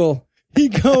sexual. He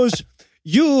goes,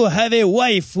 you have a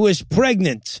wife who is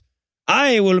pregnant.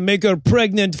 I will make her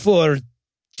pregnant for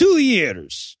 2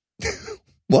 years.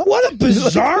 What a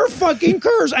bizarre fucking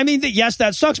curse. I mean, yes,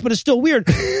 that sucks, but it's still weird.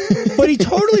 But he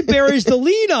totally buries the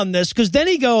lead on this, because then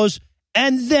he goes,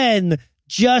 and then,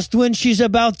 just when she's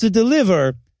about to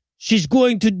deliver, she's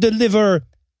going to deliver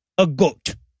a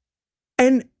goat.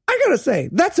 And I gotta say,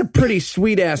 that's a pretty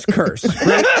sweet-ass curse,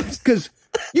 right? Because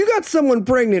you got someone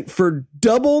pregnant for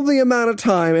double the amount of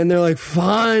time, and they're like,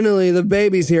 finally, the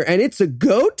baby's here, and it's a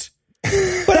goat?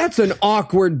 But that's an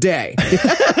awkward day.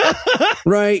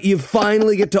 Right? You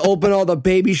finally get to open all the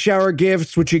baby shower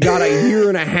gifts, which you got a year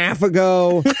and a half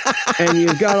ago, and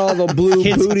you've got all the blue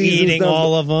Kids booties eating and stuff.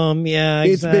 all of them. Yeah,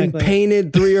 It's exactly. been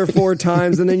painted 3 or 4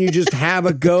 times, and then you just have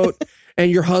a goat,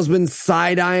 and your husband's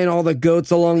side-eyeing all the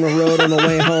goats along the road on the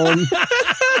way home.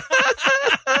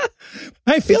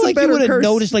 I feel It's a like you better would have curse.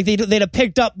 noticed, like they'd have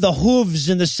picked up the hooves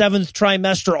in the 7th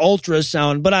trimester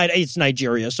ultrasound, but it's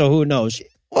Nigeria, so who knows?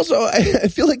 Also, I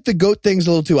feel like the goat thing's a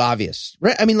little too obvious,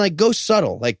 right? I mean, like, go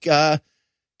subtle. Like, give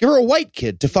her a white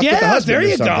kid to fuck with the Yeah, husband. there or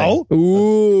you something. go.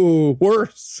 Ooh,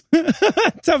 worse.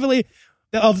 Definitely.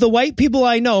 Of the white people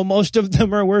I know, most of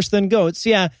them are worse than goats.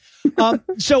 Yeah.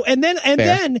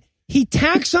 Then he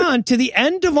tacks on to the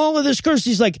end of all of this curse.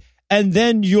 He's like, and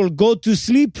then you'll go to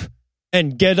sleep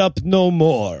and get up no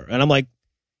more. And I'm like,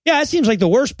 yeah, that seems like the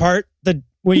worst part.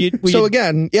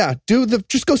 Again, yeah,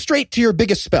 just go straight to your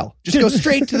biggest spell. Just go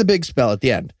straight to the big spell at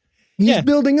the end. He's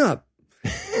building up.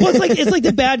 Well, it's like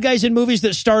the bad guys in movies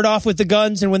that start off with the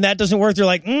guns, and when that doesn't work, they're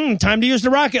like, time to use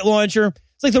the rocket launcher.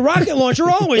 It's like the rocket launcher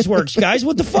always works, guys.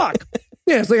 What the fuck?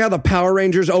 Yeah, it's like how the Power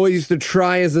Rangers always used to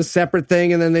try as a separate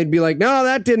thing, and then they'd be like, no,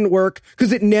 that didn't work,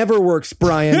 because it never works,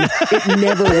 Brian. It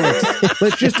never works.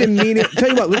 Let's just immediately, tell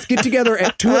you what, let's get together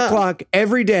at 2 o'clock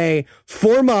every day,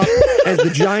 form up as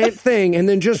the giant thing, and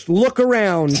then just look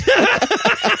around.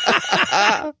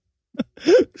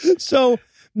 So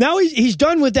now he's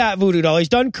done with that voodoo doll. He's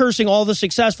done cursing all the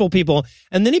successful people.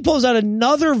 And then he pulls out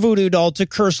another voodoo doll to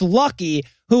curse Lucky,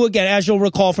 who, again, as you'll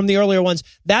recall from the earlier ones,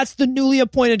 that's the newly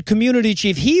appointed community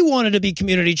chief. He wanted to be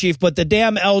community chief, but the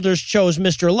damn elders chose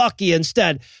Mr. Lucky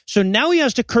instead. So now he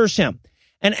has to curse him.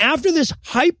 And after this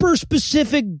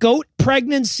hyper-specific goat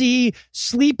pregnancy,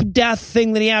 sleep death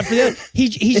thing that he had for the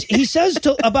he says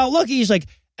about Lucky, he's like,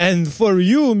 and for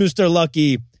you, Mr.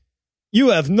 Lucky, you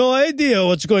have no idea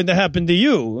what's going to happen to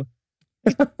you.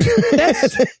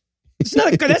 It's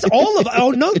not good. That's all of. Oh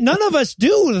no, none of us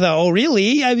do though.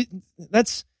 Really,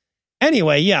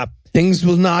 anyway. Yeah, things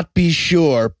will not be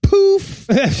sure. Poof.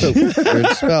 So, weird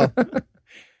spell.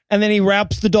 And then he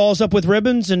wraps the dolls up with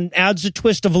ribbons and adds a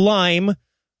twist of lime.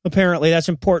 Apparently, that's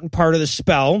an important part of the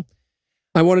spell.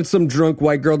 I wanted some drunk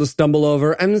white girl to stumble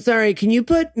over. I'm sorry. Can you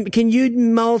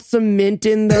melt some mint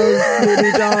in those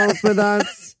voodoo dolls with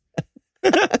us?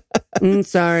 I'm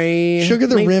sorry. Sugar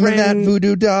the rim of that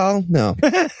voodoo doll? No.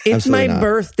 It's my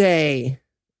birthday.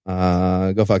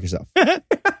 Go fuck yourself.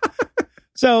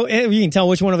 So you can tell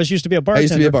which one of us used to be a bartender. I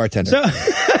used to be a bartender. So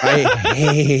I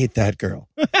hate that girl.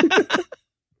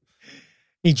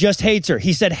 He just hates her.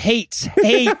 He said hates.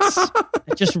 It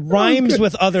just rhymes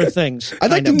with other things.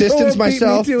 I'd like to distance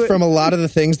myself from a lot of the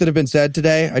things that have been said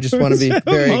today. I just want to be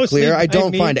very clear. I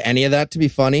don't find any of that to be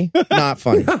funny. Not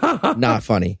funny. Not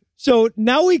funny. So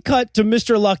now we cut to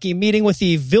Mr. Lucky meeting with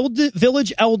the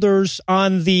village elders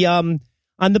on the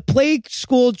play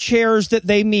school chairs that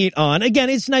they meet on. Again,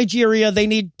 it's Nigeria. They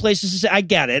need places to say. I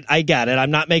get it.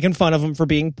 I'm not making fun of them for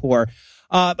being poor.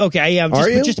 Okay, I am.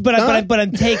 But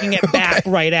I'm taking it back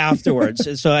right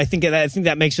afterwards. So I think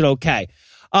that makes it okay.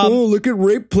 Oh, look at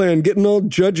Rape Plan getting all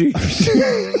judgy.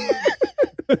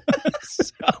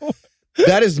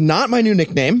 That is not my new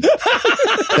nickname.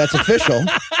 That's official.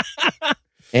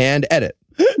 And edit.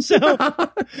 So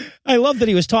I love that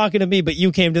he was talking to me, but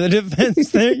you came to the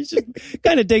defense there. You're just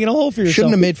kind of digging a hole for yourself.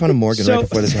 Shouldn't have made fun of Morgan right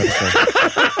before this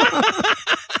episode.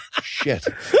 Shit.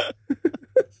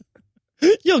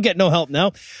 You'll get no help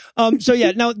now. Now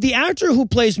the actor who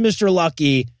plays Mr.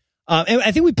 Lucky, and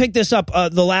I think we picked this up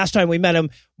the last time we met him,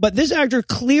 but this actor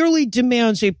clearly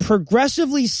demands a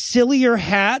progressively sillier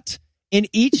hat in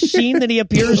each scene that he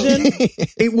appears in.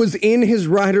 It was in his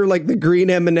rider like the green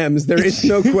M&Ms. There is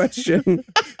no question.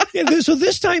 So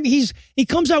this time he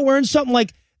comes out wearing something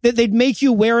like that they'd make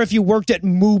you wear if you worked at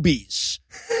Moobies.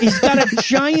 He's got a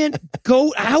giant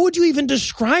goat. How would you even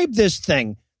describe this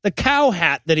thing? The cow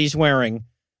hat that he's wearing.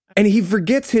 And he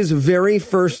forgets his very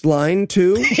first line,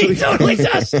 too. He totally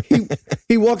does.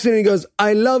 He walks in and he goes,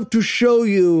 I love to show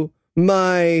you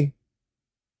my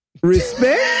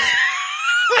respect.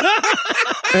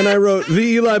 And I wrote, the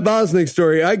Eli Bosnick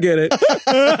story. I get it.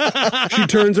 She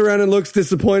turns around and looks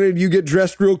disappointed. You get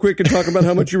dressed real quick and talk about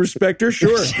how much you respect her?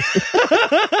 Sure.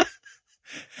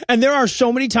 And there are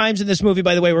so many times in this movie,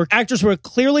 by the way, where actors will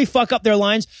clearly fuck up their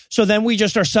lines. So then we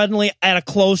just are suddenly at a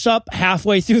close-up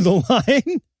halfway through the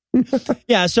line.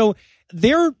 Yeah, so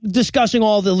they're discussing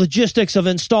all the logistics of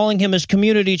installing him as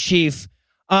community chief.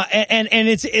 And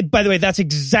by the way, that's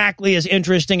exactly as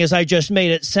interesting as I just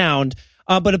made it sound.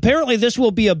 But apparently this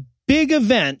will be a big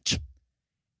event.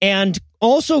 And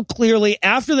also clearly,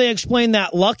 after they explain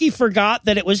that, Lucky forgot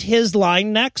that it was his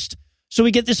line next. So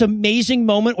we get this amazing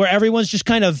moment where everyone's just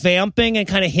kind of vamping and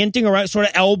kind of hinting around, sort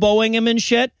of elbowing him and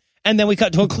shit. And then we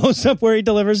cut to a close-up where he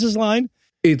delivers his line.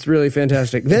 It's really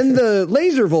fantastic. Then the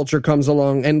laser vulture comes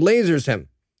along and lasers him.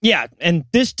 Yeah, and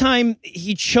this time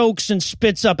he chokes and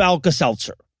spits up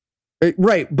Alka-Seltzer.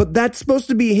 Right, but that's supposed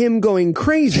to be him going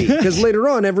crazy, because later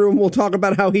on everyone will talk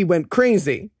about how he went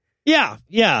crazy. Yeah,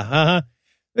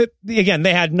 again,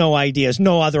 they had no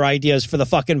other ideas for the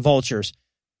fucking vultures.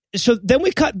 So then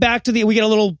we cut back to we get a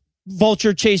little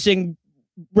vulture chasing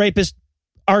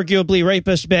arguably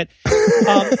rapist bit.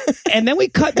 And then we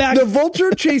cut back. The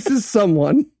vulture chases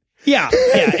someone. Yeah,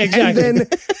 exactly. And then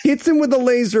hits him with a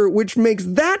laser, which makes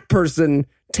that person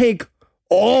take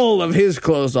all of his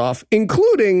clothes off,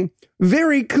 including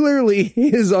very clearly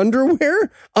his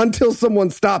underwear, until someone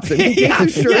stops him. He takes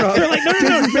his shirt off. They're like,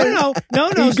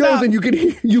 no, He stop. goes, and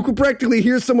you could practically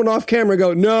hear someone off camera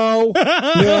go, no.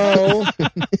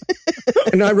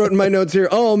 And I wrote in my notes here,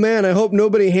 oh man, I hope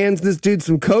nobody hands this dude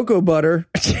some cocoa butter.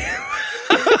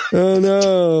 Oh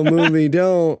no, movie,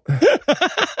 don't.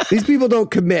 These people don't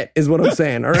commit, is what I'm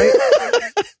saying, all right?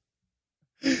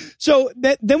 So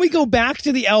then we go back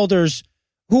to the elders,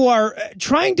 who are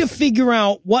trying to figure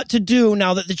out what to do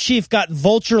now that the chief got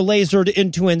vulture lasered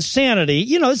into insanity.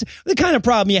 You know, it's the kind of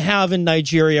problem you have in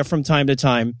Nigeria from time to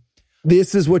time.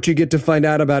 This is what you get to find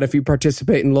out about if you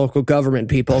participate in local government,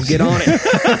 people. Get on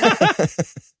it.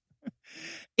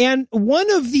 And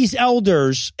one of these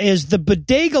elders is the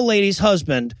bodega lady's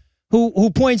husband, who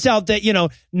points out that, you know,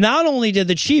 not only did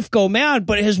the chief go mad,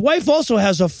 but his wife also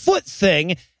has a foot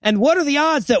thing. And what are the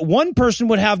odds that one person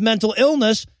would have mental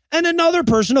illness and another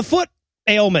person a foot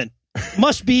ailment?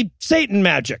 Must be Satan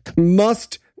magic.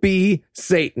 Must be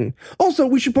Satan. Also,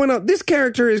 we should point out this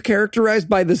character is characterized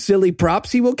by the silly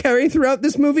props he will carry throughout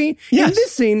this movie. Yes. In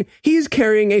this scene, he is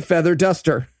carrying a feather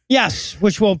duster. Yes,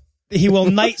 which he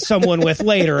will knight someone with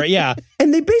later. Yeah.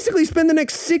 And they basically spend the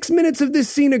next 6 minutes of this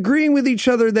scene agreeing with each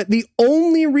other that the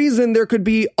only reason there could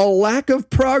be a lack of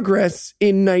progress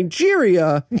in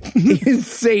Nigeria is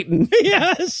Satan.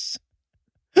 Yes.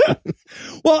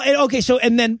 Well,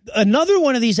 and then another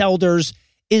one of these elders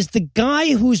is the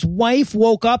guy whose wife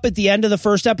woke up at the end of the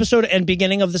first episode and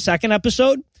beginning of the second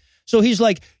episode. So he's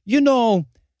like, you know,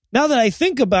 now that I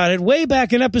think about it, way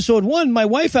back in episode 1, my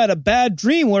wife had a bad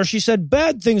dream where she said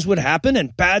bad things would happen,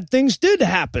 and bad things did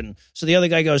happen. So the other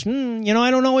guy goes, you know,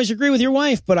 I don't always agree with your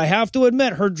wife, but I have to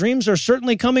admit her dreams are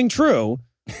certainly coming true.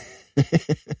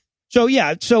 So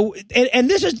yeah, and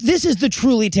this is the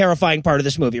truly terrifying part of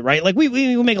this movie, right? Like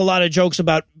we make a lot of jokes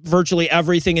about virtually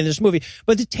everything in this movie,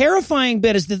 but the terrifying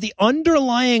bit is that the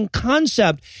underlying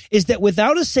concept is that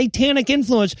without a satanic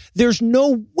influence, there's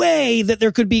no way that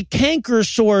there could be canker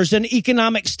sores and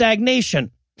economic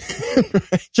stagnation.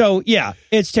 Right. So yeah,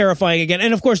 it's terrifying again.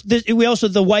 And of course,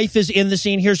 the wife is in the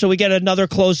scene here, so we get another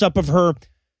close up of her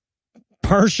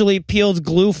partially peeled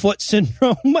glue foot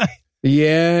syndrome.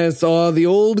 Yes, the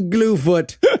old glue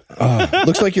foot.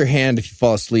 Looks like your hand if you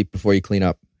fall asleep before you clean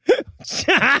up.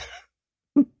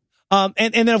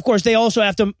 And then, of course, they also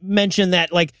have to mention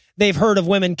that, like, they've heard of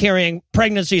women carrying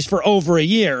pregnancies for over a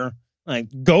year, like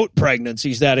goat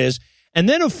pregnancies, that is. And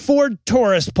then a Ford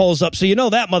Taurus pulls up, so you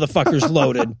know that motherfucker's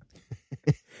loaded.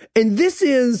 And this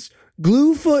is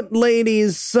Gluefoot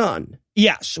Lady's son.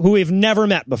 Yes, who we've never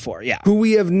met before, yeah. Who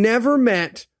we have never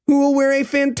met, who will wear a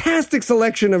fantastic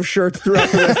selection of shirts throughout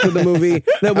the rest of the movie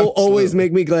that will always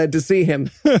make me glad to see him.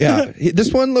 Yeah,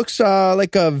 this one looks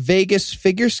like a Vegas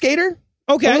figure skater.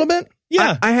 Okay. A little bit.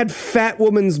 Yeah. I had fat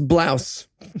woman's blouse.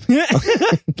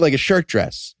 Like a shirt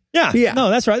dress. Yeah. No,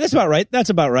 that's right. That's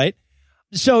about right.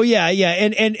 So, yeah.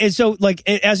 And so, like,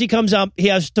 as he comes up, he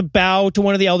has to bow to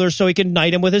one of the elders so he can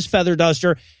knight him with his feather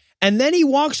duster. And then he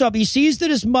walks up, he sees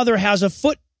that his mother has a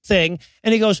foot thing,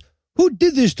 and he goes, "Who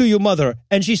did this to you, mother?"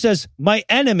 And she says, "My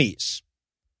enemies."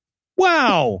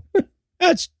 Wow.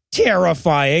 That's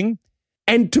terrifying.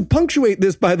 And to punctuate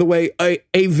this, by the way,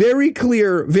 a very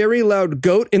clear, very loud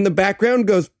goat in the background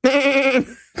goes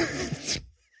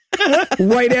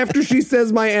right after she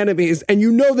says "my enemies." And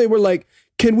you know they were like,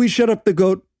 "Can we shut up the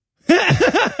goat?"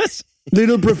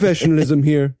 Little professionalism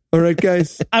here. All right,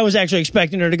 guys. I was actually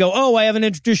expecting her to go, "Oh, I haven't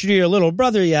introduced you to your little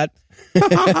brother yet."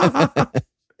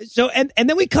 So, and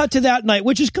then we cut to that night,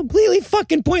 which is completely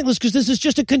fucking pointless because this is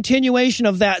just a continuation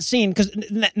of that scene because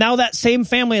now that same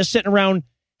family is sitting around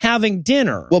having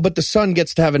dinner. Well, but the son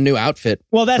gets to have a new outfit.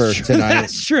 Well, that's for true. tonight.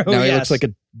 That's true. Now he looks like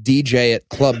a DJ at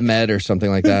Club Med or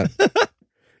something like that.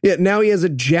 Yeah, now he has a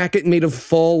jacket made of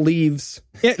fall leaves.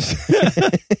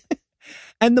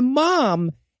 And the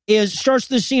mom starts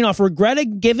the scene off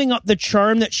regretting giving up the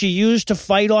charm that she used to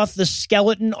fight off the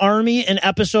skeleton army in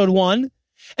episode 1.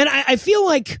 And I feel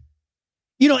like,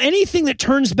 you know, anything that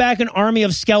turns back an army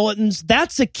of skeletons,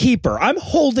 that's a keeper. I'm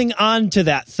holding on to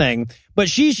that thing. But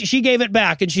she gave it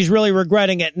back and she's really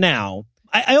regretting it now.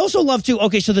 I also love to,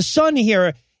 okay, so the son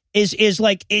here is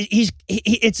like,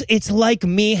 it's like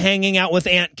me hanging out with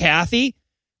Aunt Kathy.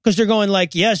 Because they're going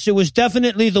like, yes, it was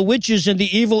definitely the witches and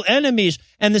the evil enemies.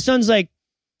 And the son's like,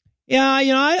 yeah,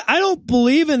 you know, I don't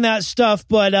believe in that stuff,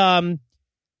 but,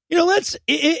 you know,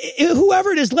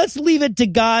 whoever it is, let's leave it to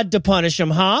God to punish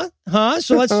him, huh?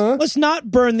 So let's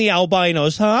not burn the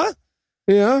albinos, huh?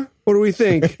 Yeah. What do we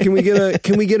think? Can we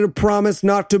get a promise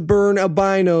not to burn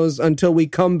albinos until we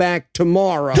come back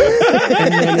tomorrow?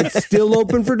 And then it's still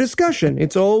open for discussion.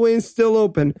 It's always still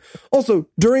open. Also,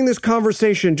 during this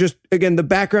conversation, just again, the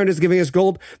background is giving us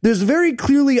gold. There's very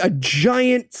clearly a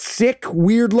giant, sick,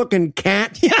 weird-looking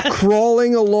cat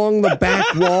crawling along the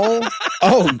back wall.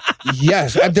 Oh,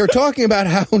 yes. They're talking about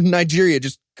how Nigeria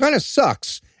just kind of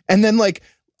sucks. And then, like,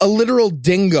 a literal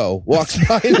dingo walks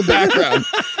by in the background.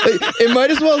 It might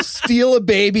as well steal a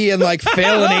baby and like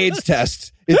fail an AIDS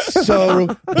test. It's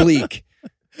so bleak.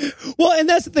 Well, and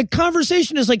that's the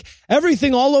conversation is like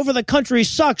everything all over the country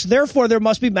sucks. Therefore, there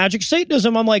must be magic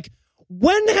Satanism. I'm like,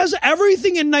 when has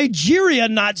everything in Nigeria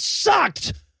not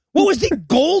sucked? What was the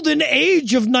golden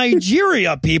age of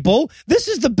Nigeria, people? This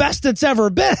is the best it's ever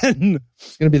been.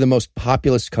 It's going to be the most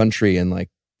populous country in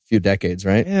like few decades,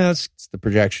 right? Yeah, it's the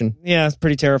projection. Yeah, it's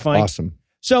pretty terrifying. Awesome.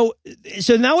 So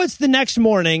now it's the next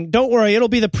morning. Don't worry, it'll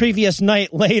be the previous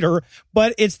night later,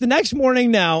 but it's the next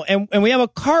morning now, and we have a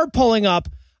car pulling up.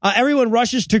 Everyone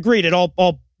rushes to greet it,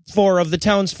 all four of the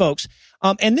townsfolks.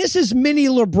 And this is Minnie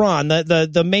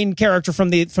LeBron, the main character from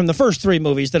the first 3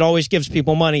 movies that always gives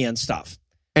people money and stuff.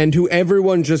 And who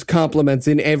everyone just compliments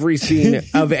in every scene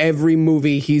of every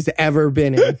movie he's ever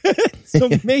been in. It's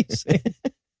amazing.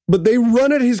 But they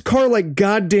run at his car like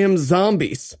goddamn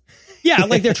zombies. Yeah,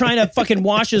 like they're trying to fucking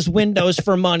wash his windows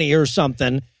for money or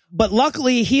something. But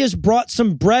luckily, he has brought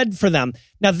some bread for them.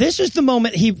 Now, this is the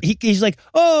moment he's like,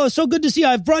 "Oh, so good to see you.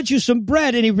 I've brought you some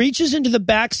bread." And he reaches into the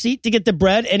back seat to get the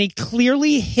bread, and he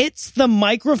clearly hits the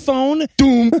microphone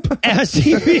as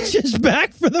he reaches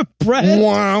back for the bread.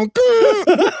 Wow.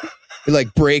 It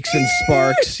like breaks and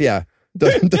sparks. Yeah,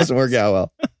 doesn't work out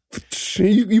well.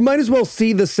 You might as well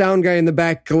see the sound guy in the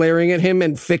back glaring at him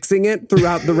and fixing it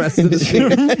throughout the rest of the scene.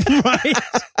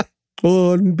 Right.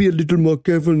 Oh, be a little more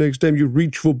careful next time you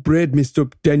reach for bread, Mr.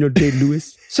 Daniel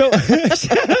Day-Lewis. So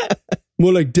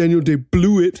more like Daniel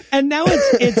Day-Blew-It. And now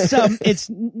it's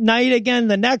night again.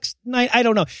 The next night, I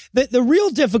don't know. The real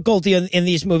difficulty in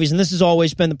these movies, and this has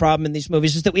always been the problem in these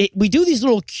movies, is that we do these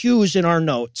little cues in our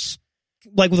notes.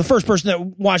 Like the first person that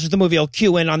watches the movie will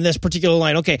cue in on this particular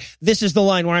line. Okay, this is the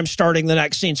line where I'm starting the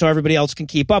next scene so everybody else can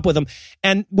keep up with them.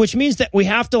 And which means that we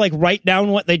have to like write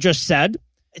down what they just said.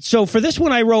 So for this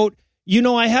one, I wrote, you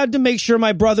know, I had to make sure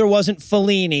my brother wasn't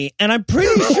Fellini. And I'm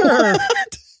pretty sure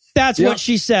that's what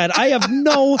she said. I have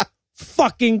no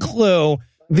fucking clue.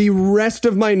 The rest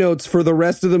of my notes for the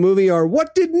rest of the movie are,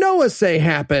 what did Noah say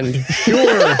happened?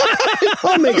 Sure.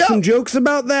 I'll make some jokes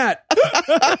about that.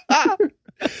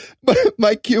 But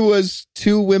my cue was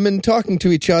 2 women talking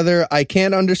to each other. I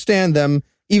can't understand them.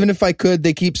 Even if I could,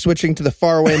 they keep switching to the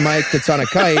faraway mic that's on a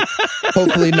kite.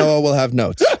 Hopefully Noah will have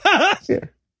notes.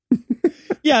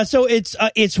 Yeah, so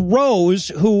it's Rose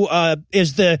who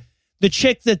is the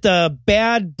chick that the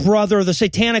bad brother, the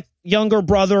satanic younger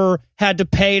brother, had to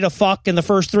pay to fuck in the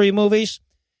first 3 movies.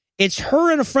 It's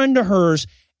her and a friend of hers,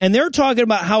 and they're talking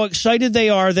about how excited they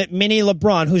are that Minnie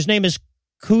LeBron, whose name is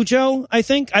Cujo, I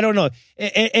think. I don't know.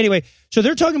 Anyway, so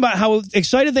they're talking about how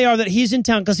excited they are that he's in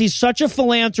town because he's such a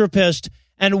philanthropist,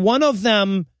 and one of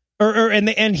them,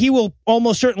 and he will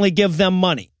almost certainly give them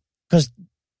money because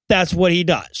that's what he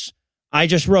does. I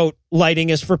just wrote lighting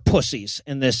is for pussies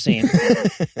in this scene.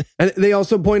 And they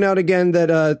also point out again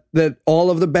that all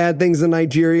of the bad things in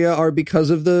Nigeria are because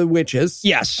of the witches.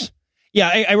 Yes. Yeah,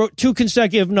 I wrote 2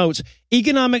 consecutive notes.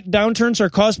 Economic downturns are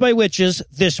caused by witches,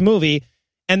 this movie.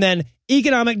 And then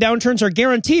economic downturns are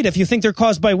guaranteed if you think they're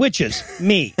caused by witches,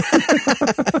 me.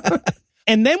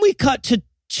 And then we cut to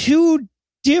 2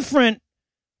 different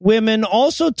women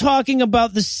also talking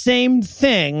about the same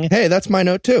thing. Hey, that's my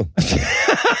note too.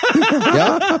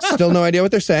 Yeah, still no idea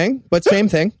what they're saying, but same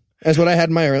thing as what I had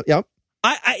in my early. Yep.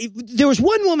 There was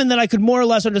one woman that I could more or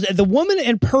less understand. The woman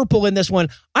in purple in this one,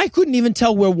 I couldn't even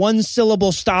tell where one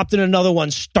syllable stopped and another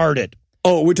one started.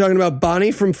 Oh, we're talking about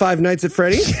Bonnie from Five Nights at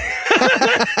Freddy's?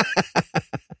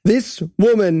 This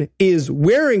woman is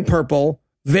wearing purple,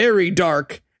 very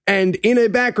dark, and in a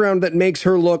background that makes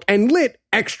her look and lit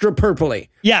extra purpley.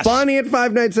 Yes. Bonnie at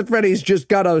Five Nights at Freddy's just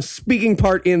got a speaking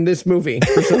part in this movie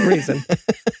for some reason.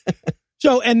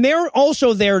 So, and they're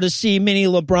also there to see Minnie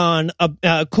LeBron,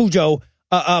 Cujo,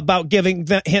 about giving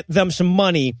them some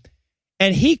money.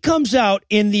 And he comes out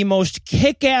in the most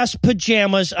kick-ass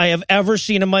pajamas I have ever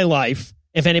seen in my life.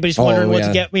 If anybody's wondering what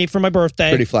to get me for my birthday.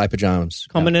 Pretty fly pajamas.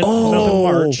 Coming in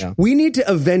March. Yeah. We need to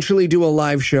eventually do a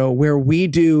live show where we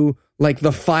do like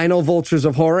the final Vultures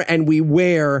of Horror and we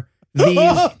wear these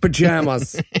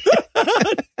pajamas.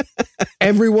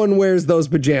 Everyone wears those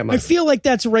pajamas. I feel like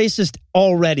that's racist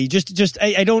already.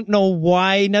 I don't know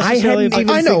why necessarily. I hadn't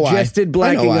even suggested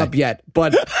blacking up yet,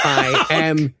 but I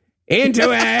am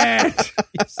into it.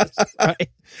 Right.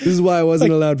 This is why I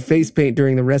wasn't allowed face paint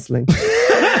during the wrestling.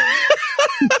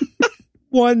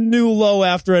 One new low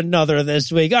after another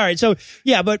this week. All right, so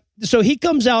he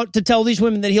comes out to tell these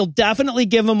women that he'll definitely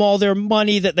give them all their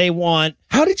money that they want.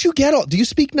 How did you get all? Do you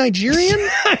speak Nigerian?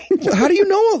 How do you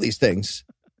know all these things?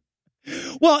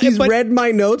 Well, he's read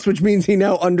my notes, which means he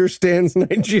now understands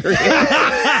Nigerian.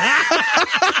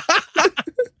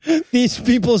 These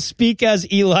people speak as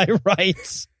Eli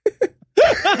writes.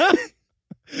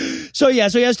 So he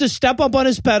has to step up on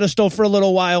his pedestal for a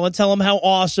little while and tell him how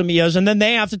awesome he is. And then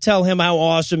they have to tell him how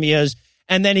awesome he is.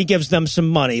 And then he gives them some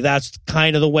money. That's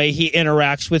kind of the way he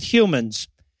interacts with humans.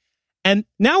 And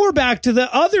now we're back to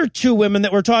the other 2 women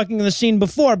that were talking in the scene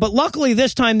before. But luckily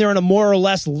this time they're in a more or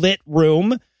less lit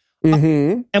room.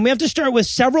 Mm-hmm. And we have to start with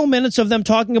several minutes of them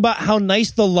talking about how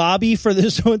nice the lobby for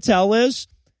this hotel is.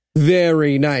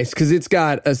 Very nice, because it's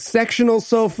got a sectional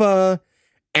sofa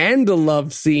and a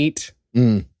love seat.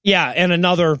 Mm. Yeah, and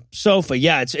another sofa.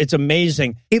 Yeah, it's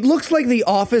amazing. It looks like the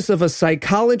office of a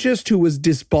psychologist who was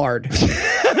disbarred.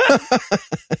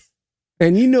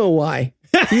 And you know why.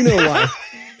 You know why.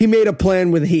 He made a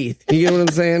plan with Heath. You get what I'm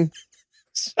saying?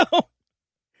 So...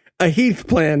 a Heath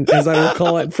plan, as I will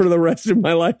call it for the rest of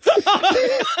my life.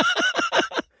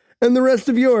 And the rest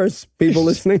of yours, people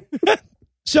listening.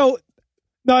 So,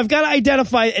 no, I've got to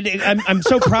identify. I'm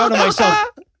so proud of myself.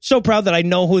 So proud that I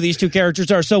know who these 2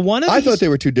 characters are. So I thought they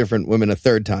were 2 different women a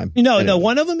third time. No,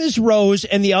 one of them is Rose,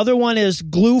 and the other one is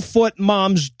Gluefoot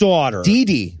Mom's daughter. Dee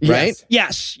Dee, right?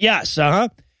 Yes, uh-huh.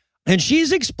 And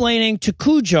she's explaining to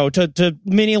Cujo, to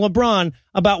Minnie LeBron,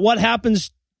 about what happened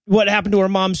to her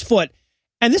mom's foot.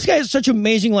 And this guy has such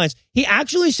amazing lines. He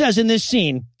actually says in this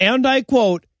scene, and I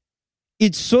quote,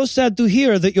 "It's so sad to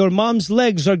hear that your mom's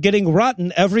legs are getting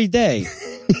rotten every day."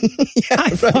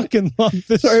 I fucking love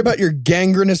this. Sorry about your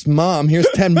gangrenous mom. Here's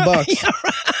 $10.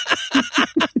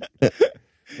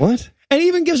 What? And he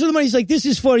even gives her the money. He's like, "This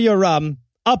is for your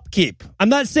upkeep." I'm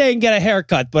not saying get a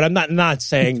haircut, but I'm not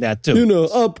saying that too. You know,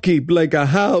 upkeep like a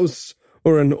house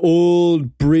or an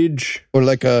old bridge. Or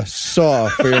like a saw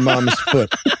for your mom's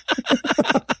foot.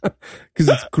 Because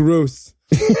it's gross.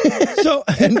 So,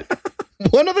 and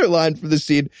one other line from the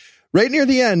scene, right near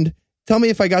the end, tell me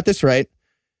if I got this right.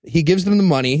 He gives them the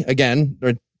money again,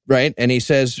 right? And he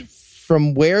says,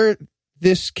 "From where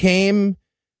this came,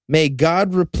 may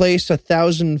God replace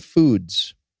 1,000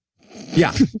 foods."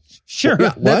 Yeah. Sure.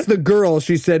 Yeah, that's the girl.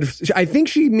 She said, I think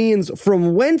she means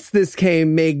from whence this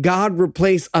came, may God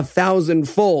replace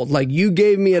 1,000-fold. Like you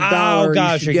gave me $1. Oh,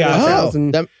 gosh, you should get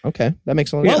 1,000. Okay. That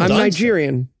makes a lot of Yeah, sense. I'm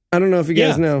Nigerian. I don't know if you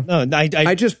guys know. No,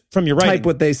 I just from your writing. type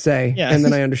what they say, and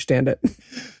then I understand it.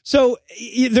 So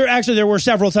there were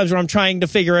several times where I'm trying to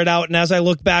figure it out, and as I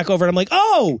look back over it, I'm like,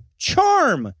 oh,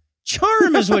 charm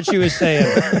is what she was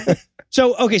saying.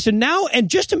 So now, and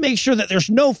just to make sure that there's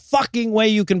no fucking way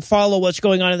you can follow what's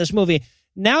going on in this movie,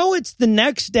 now it's the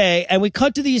next day, and we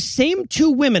cut to these same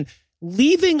two women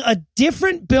leaving a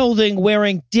different building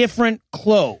wearing different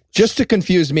clothes. Just to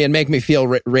confuse me and make me feel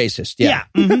racist. Yeah.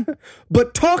 Mm-hmm.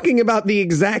 But talking about the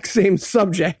exact same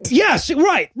subject. Yes,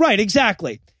 right,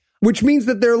 exactly. Which means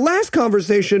that their last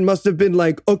conversation must have been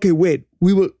like, okay, wait,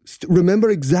 we will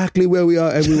remember exactly where we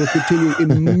are and we will continue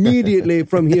immediately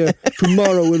from here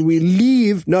tomorrow when we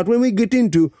leave, not when we get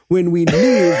into, when we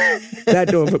leave that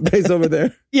place over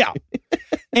there. Yeah.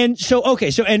 And so,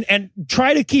 and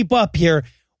try to keep up here.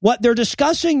 What they're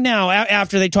discussing now,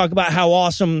 after they talk about how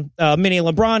awesome Minnie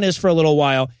LeBron is for a little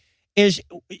while, is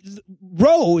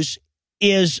Rose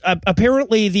is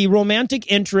apparently the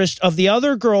romantic interest of the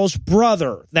other girl's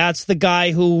brother. That's the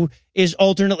guy who is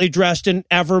alternately dressed in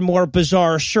ever more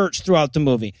bizarre shirts throughout the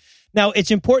movie. Now, it's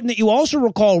important that you also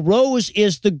recall Rose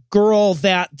is the girl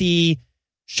that the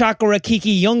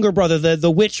Shakarakiki younger brother, the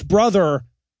witch brother,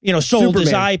 sold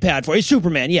his iPad for. It's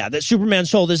Superman, that Superman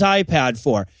sold his iPad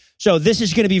for. So this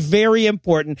is going to be very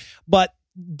important. But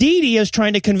Dee Dee is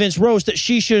trying to convince Rose that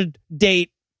she should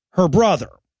date her brother.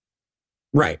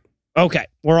 Right. Okay,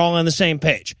 we're all on the same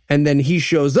page. And then he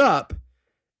shows up,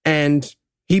 and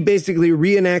he basically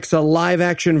reenacts a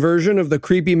live-action version of the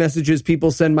creepy messages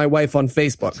people send my wife on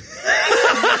Facebook.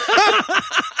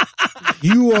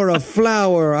 You are a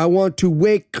flower. I want to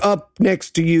wake up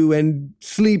next to you and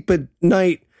sleep at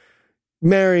night.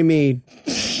 Marry me.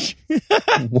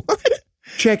 What?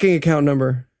 Checking account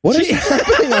number. What is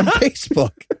happening on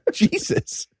Facebook?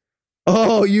 Jesus.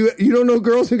 Oh, you don't know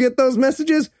girls who get those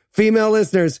messages? Female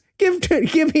listeners, give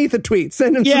Heath a tweet.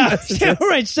 Send him some messages. Yeah,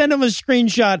 right. Send him a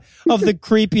screenshot of the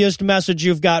creepiest message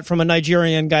you've got from a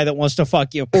Nigerian guy that wants to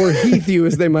fuck you. Or Heath you,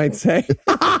 as they might say.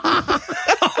 Oh,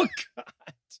 God.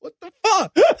 What the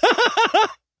fuck?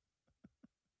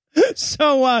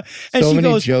 So, and so she many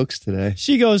goes, jokes today.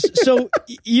 She goes, so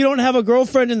you don't have a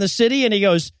girlfriend in the city? And he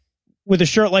goes, with a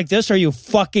shirt like this, are you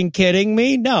fucking kidding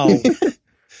me? No.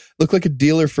 Look like a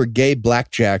dealer for gay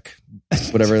blackjack,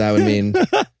 whatever that would mean.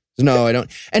 No, I don't.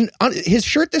 And on his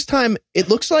shirt this time, it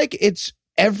looks like it's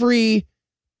every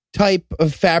type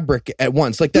of fabric at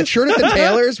once. Like that shirt at the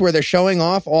tailors where they're showing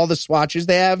off all the swatches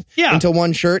they have into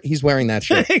one shirt. He's wearing that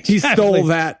shirt. Exactly. He stole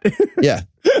that. Yeah.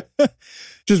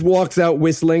 Just walks out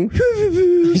whistling.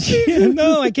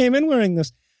 No, I came in wearing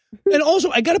this. And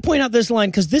also, I got to point out this line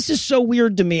because this is so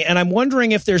weird to me. And I'm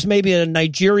wondering if there's maybe a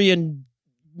Nigerian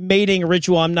mating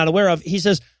ritual I'm not aware of. He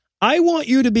says, I want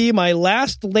you to be my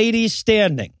last lady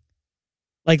standing.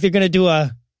 Like they're going to do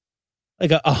a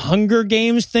Hunger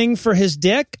Games thing for his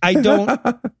dick. I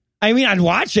mean, I'd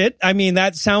watch it. I mean,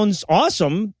 that sounds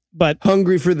awesome, but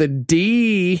hungry for the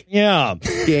D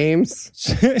games.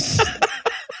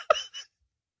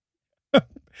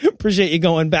 Appreciate you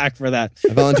going back for that.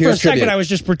 I volunteer for a as tribute. second, I was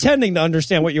just pretending to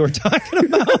understand what you were talking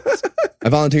about. I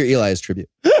volunteer Eli as tribute.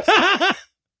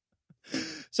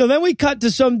 So then we cut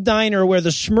to some diner where the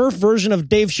Smurf version of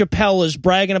Dave Chappelle is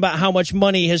bragging about how much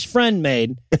money his friend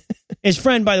made. His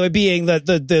friend, by the way, being the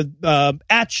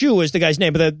Achu is the guy's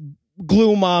name, but the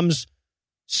Glue Mom's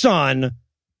son,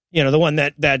 the one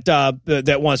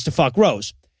that wants to fuck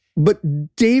Rose. But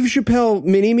Dave Chappelle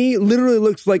Mini-Me literally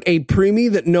looks like a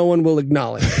preemie that no one will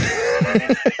acknowledge.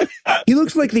 He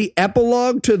looks like the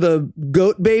epilogue to the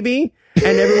Goat Baby, and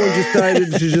everyone just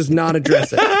decided to just not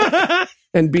address it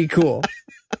and be cool.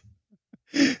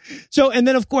 So, and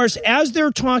then of course, as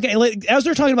they're talking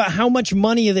about how much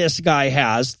money this guy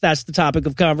has, that's the topic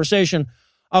of conversation.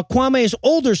 Kwame's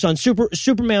older son,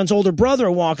 Superman's older brother,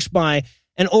 walks by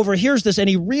and overhears this, and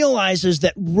he realizes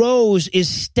that Rose is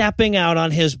stepping out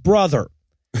on his brother.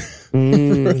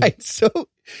 Right. So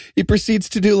he proceeds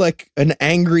to do like an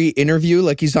angry interview,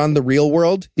 like he's on The Real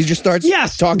World. He just starts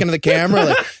talking to the camera,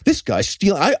 like, this guy's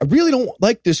stealing. I really don't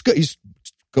like this guy. He's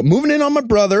moving in on my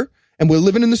brother. And we're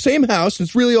living in the same house.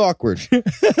 It's really awkward.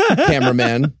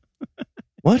 Cameraman.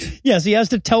 What? Yes, he has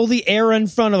to tell the air in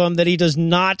front of him that he does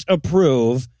not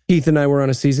approve. Heath and I were on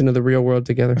a season of The Real World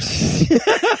together.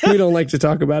 We don't like to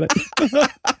talk about it.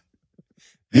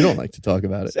 You don't like to talk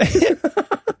about it.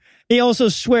 He also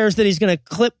swears that he's going to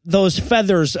clip those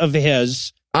feathers of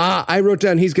his. I wrote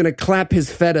down he's going to clap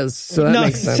his feathers. So that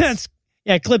makes sense.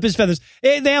 Yeah, clip his feathers.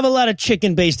 They have a lot of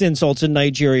chicken-based insults in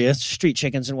Nigeria, street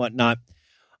chickens and whatnot.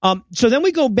 So then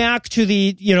we go back to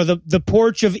the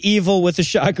porch of evil with the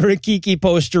Shaka Kiki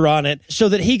poster on it so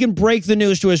that he can break the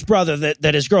news to his brother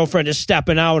that his girlfriend is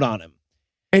stepping out on him.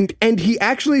 And he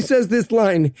actually says this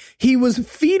line, he was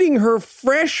feeding her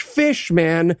fresh fish,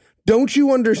 man. Don't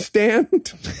you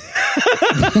understand?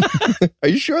 Are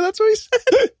you sure that's what he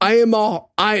said? I am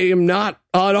not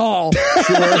at all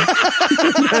sure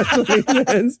that's what he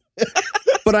says.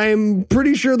 But I am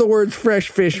pretty sure the words fresh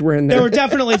fish were in there. There were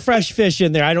definitely fresh fish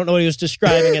in there. I don't know what he was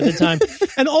describing at the time.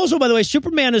 And also, by the way,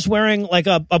 Superman is wearing like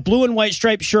a blue and white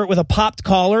striped shirt with a popped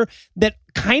collar that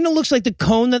kind of looks like the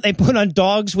cone that they put on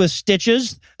dogs with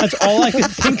stitches. That's all I could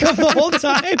think of the whole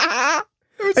time.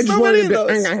 There's so many of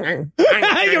those.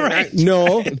 You're right.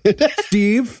 No.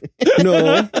 Steve?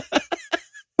 No.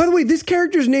 By the way, this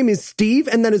character's name is Steve,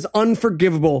 and that is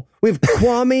unforgivable. We have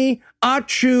Kwame,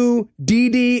 Achu,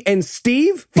 Dee, and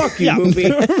Steve? Fuck you,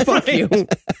 movie. Fuck you.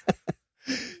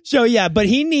 So, yeah, but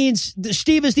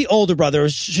Steve is the older brother.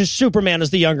 Superman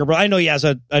is the younger brother. I know he has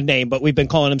a name, but we've been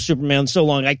calling him Superman so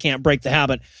long, I can't break the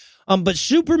habit. But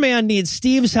Superman needs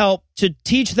Steve's help to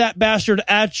teach that bastard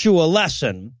Achu a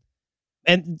lesson.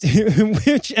 And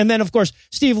then, of course,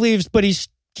 Steve leaves, but he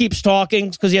keeps talking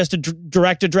because he has to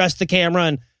direct address the camera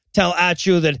and tell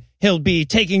Achu that he'll be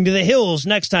taking to the hills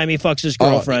next time he fucks his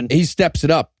girlfriend. He steps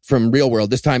it up from Real World.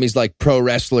 This time he's like pro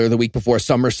wrestler the week before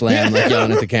SummerSlam, like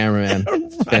yelling at the cameraman.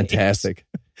 Right. Fantastic.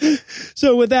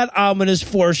 So with that ominous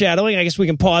foreshadowing, I guess we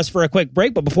can pause for a quick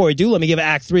break. But before we do, let me give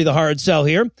Act 3 the hard sell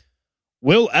here.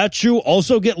 Will Achu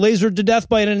also get lasered to death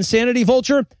by an insanity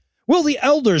vulture? Will the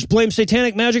elders blame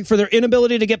satanic magic for their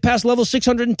inability to get past level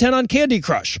 610 on Candy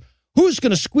Crush? Who's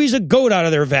going to squeeze a goat out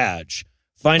of their vag?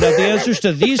 Find out the answers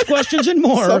to these questions and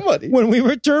more when we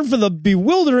return for the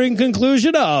bewildering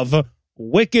conclusion of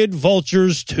Wicked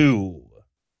Vultures 2.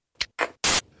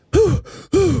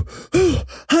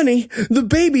 Honey, the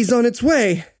baby's on its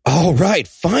way. All right,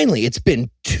 finally, it's been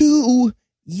 2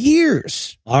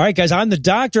 years. All right, guys, I'm the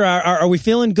doctor. Are we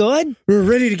feeling good? We're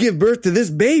ready to give birth to this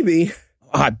baby.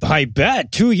 I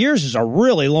bet 2 years is a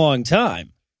really long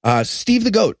time. Steve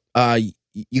the goat,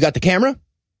 you got the camera?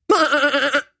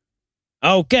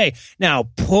 Okay, now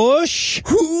push.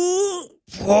 Push.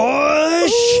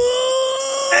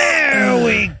 There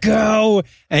we go.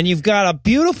 And you've got a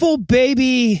beautiful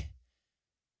baby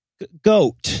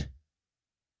goat.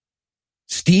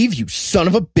 Steve, you son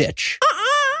of a bitch.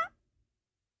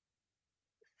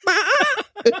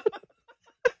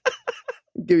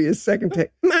 Give you a second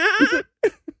take.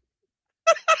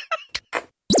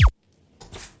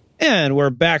 And we're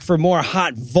back for more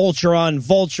hot vulture on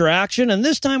vulture action. And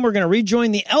this time we're going to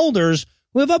rejoin the elders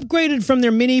who have upgraded from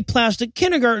their mini plastic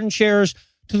kindergarten chairs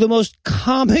to the most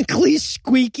comically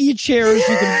squeaky chairs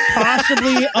you can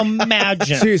possibly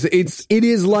imagine. Seriously, it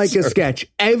is like a sketch.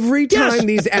 Every time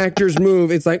these actors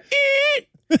move, it's like,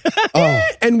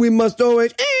 and we must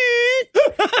always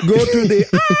go through the.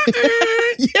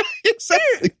 Yeah,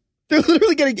 exactly. They're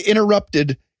literally getting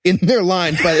interrupted in their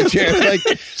lines by the chair,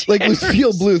 like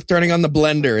Lucille Bluth turning on the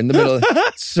blender in the middle.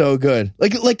 It's so good.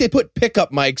 Like they put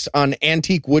pickup mics on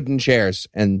antique wooden chairs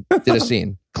and did a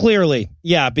scene. Clearly,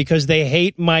 yeah, because they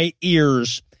hate my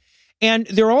ears. And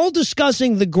they're all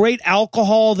discussing the great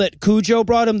alcohol that Cujo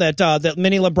brought him, that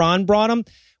Minnie LeBron brought him,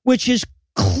 which is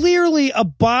clearly a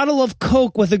bottle of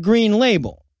Coke with a green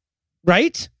label,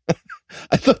 right?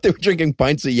 I thought they were drinking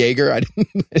pints of Jaeger. I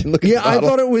didn't look at the bottle.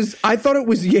 I thought it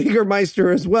was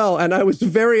Jägermeister as well, and I was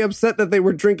very upset that they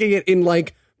were drinking it in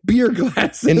like beer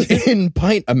glasses. In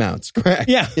pint amounts, correct?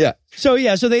 Yeah. So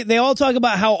they all talk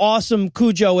about how awesome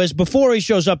Cujo is before he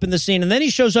shows up in the scene, and then he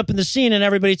shows up in the scene and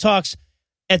everybody talks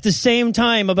at the same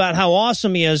time about how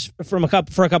awesome he is for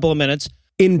a couple of minutes.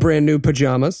 In brand new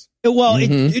pajamas. Well,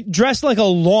 it dressed like a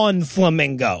lawn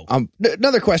flamingo.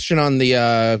 Another question on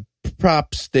the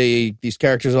props these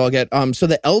characters all get. So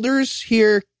the elders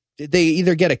here, they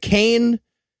either get a cane,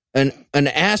 an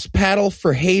ass paddle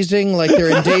for hazing, like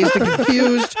they're in Dazed and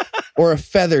Confused, or a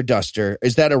feather duster.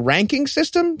 Is that a ranking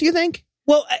system, do you think?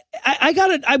 Well, I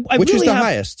got it. I Which really is the have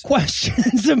highest?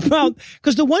 Questions about,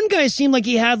 because the one guy seemed like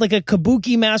he had like a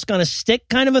kabuki mask on a stick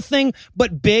kind of a thing,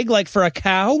 but big, like for a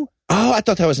cow. Oh, I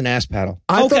thought that was an ass paddle.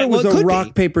 I thought it was a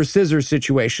rock, paper, scissors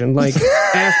situation. Like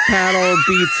ass paddle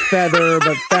beats feather,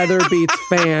 but feather beats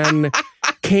fan.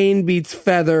 Cane beats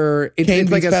feather.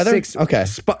 It's like a feather? 6. Okay.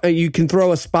 You can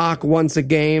throw a Spock once a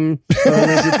game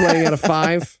if you're playing at a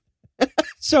 5.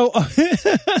 So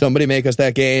somebody make us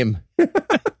that game.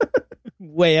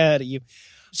 Way ahead of you.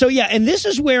 So yeah, and this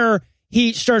is where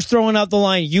he starts throwing out the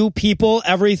line, "You people,"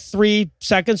 every 3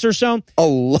 seconds or so. A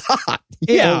lot.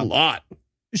 Yeah. A lot.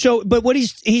 So, but what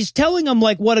he's telling them,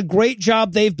 like, what a great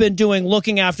job they've been doing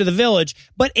looking after the village.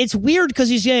 But it's weird because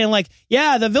he's saying, like,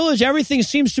 yeah, the village, everything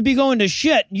seems to be going to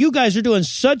shit. You guys are doing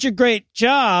such a great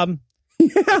job.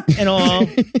 Yeah. And all.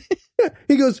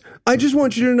 He goes, I just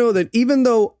want you to know that even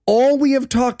though all we have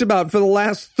talked about for the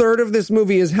last third of this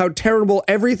movie is how terrible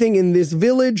everything in this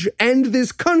village and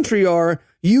this country are,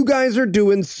 you guys are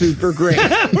doing super great.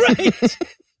 Right.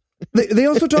 They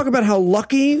also talk about how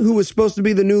Lucky, who was supposed to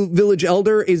be the new village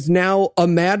elder, is now a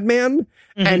madman,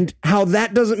 and how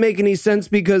that doesn't make any sense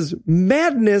because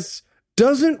madness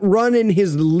doesn't run in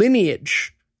his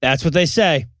lineage. That's what they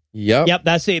say. Yep.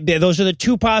 Those are the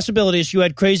two possibilities. You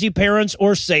had crazy parents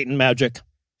or Satan magic.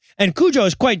 And Cujo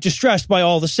is quite distressed by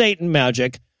all the Satan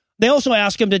magic. They also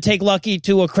ask him to take Lucky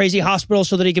to a crazy hospital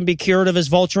so that he can be cured of his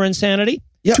vulture insanity.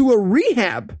 Yep. To a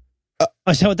rehab.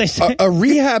 Is that what they say? A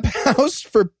rehab house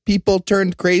for people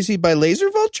turned crazy by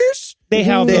laser vultures? They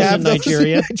have those in those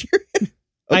Nigeria.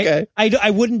 Okay.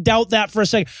 I wouldn't doubt that for a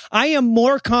second. I am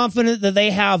more confident that they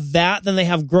have that than they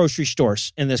have grocery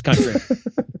stores in this country.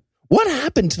 What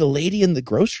happened to the lady in the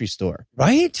grocery store?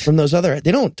 Right? From those other,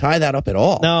 they don't tie that up at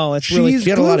all. No, it's really...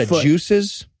 She had a lot of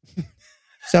juices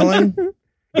selling.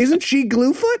 Isn't she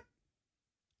Gluefoot?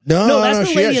 No, that's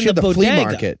the lady she in had the flea bodega.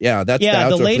 market. Yeah, that's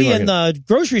the lady in the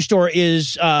grocery store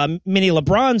is Minnie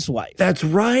LeBron's wife. That's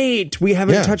right. We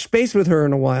haven't touched base with her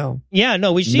in a while. Yeah,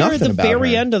 no, we see her at the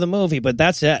very end of the movie, but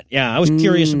that's it. Yeah, I was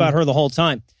curious about her the whole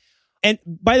time. And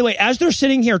by the way, as they're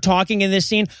sitting here talking in this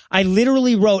scene, I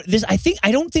literally wrote this.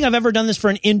 I don't think I've ever done this for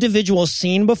an individual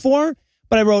scene before,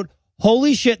 but I wrote,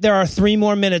 holy shit, there are 3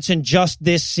 more minutes in just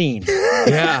this scene.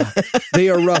 Yeah, they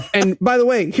are rough. And by the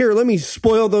way, here, let me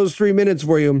spoil those 3 minutes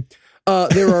for you.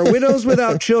 There are widows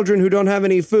without children who don't have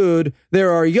any food. There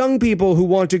are young people who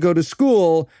want to go to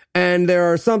school. And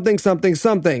there are something.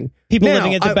 People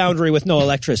living at the boundary with no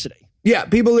electricity. Yeah,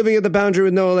 people living at the boundary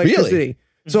with no electricity. Really?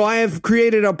 So I have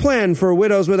created a plan for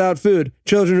widows without food,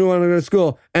 children who want to go to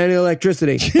school, and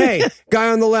electricity. Hey,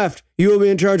 guy on the left, you will be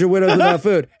in charge of widows without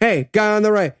food. Hey, guy on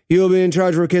the right, you will be in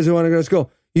charge for kids who want to go to school.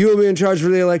 You will be in charge for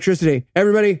the electricity.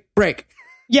 Everybody, break.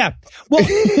 Yeah. Well,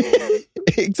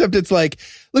 except it's like,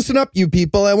 listen up, you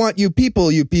people. I want you people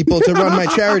to run my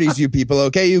charities, you people.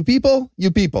 Okay, you people.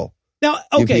 Now,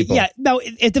 okay, yeah. Now,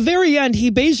 at the very end, he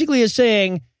basically is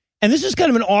saying, and this is kind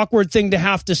of an awkward thing to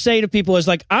have to say to people, is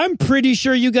like, I'm pretty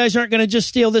sure you guys aren't going to just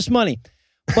steal this money.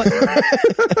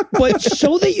 But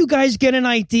so that you guys get an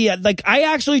idea, like, I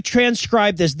actually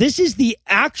transcribed this. This is the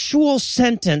actual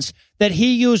sentence that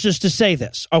he uses to say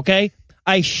this, okay?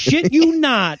 I shit you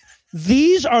not.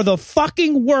 These are the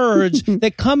fucking words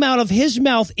that come out of his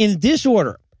mouth in this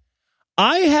order.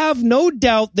 I have no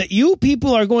doubt that you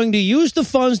people are going to use the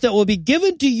funds that will be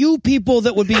given to you people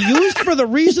that would be used for the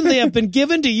reason they have been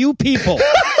given to you people.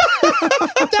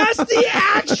 That's the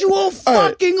actual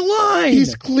fucking line.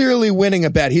 He's clearly winning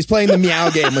a bet. He's playing the meow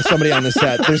game with somebody on the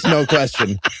set. There's no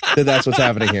question that that's what's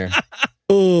happening here.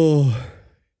 Oh.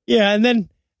 Yeah, and then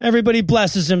everybody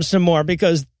blesses him some more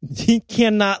because he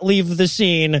cannot leave the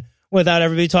scene without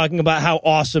everybody talking about how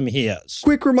awesome he is.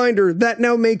 Quick reminder, that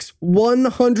now makes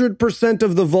 100%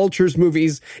 of the Vultures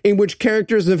movies in which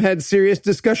characters have had serious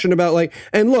discussion about, like,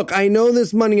 and look, I know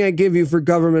this money I give you for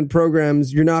government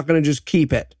programs, you're not going to just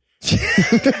keep it.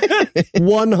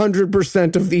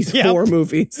 100% of these 4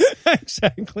 movies.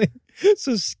 Exactly. It's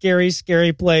a scary,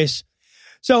 scary place.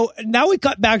 So now we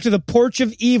cut back to the Porch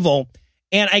of Evil,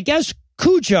 and I guess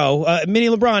Cujo, Minnie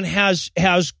LeBron,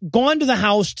 has gone to the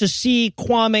house to see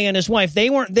Kwame and his wife.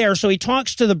 They weren't there, so he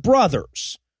talks to the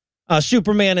brothers,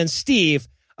 Superman and Steve,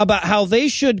 about how they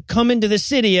should come into the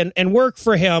city and work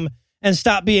for him and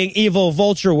stop being evil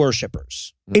vulture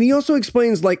worshippers. And he also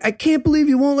explains, like, I can't believe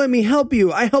you won't let me help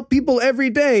you. I help people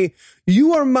every day.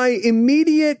 You are my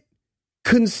immediate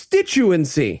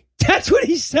constituency. That's what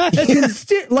he says.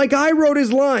 Like I wrote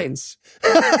his lines.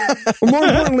 More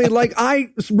importantly, like I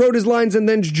wrote his lines and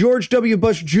then George W.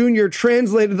 Bush Jr.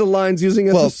 translated the lines using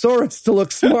a thesaurus to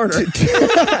look smarter.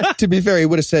 To be fair, he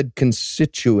would have said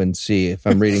constituency if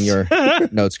I'm reading your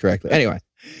notes correctly. Anyway.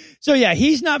 So yeah,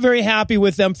 he's not very happy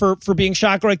with them for being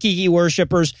Shakarakiki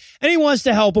worshippers, and he wants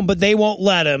to help them, but they won't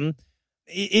let him.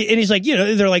 And he's like,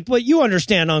 they're like, well, you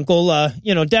understand, Uncle,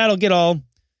 Dad'll get all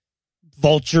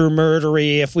vulture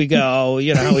murdery if we go,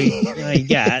 how he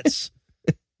gets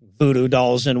voodoo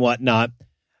dolls and whatnot.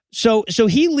 So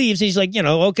he leaves. He's like,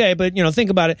 okay, but think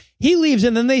about it. He leaves,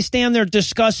 and then they stand there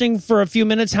discussing for a few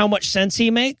minutes how much sense he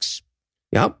makes.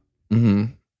 Yep. Mm-hmm.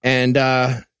 And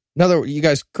you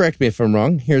guys correct me if I'm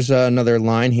wrong. Here's another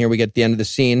line here. We get at the end of the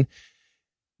scene.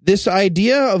 This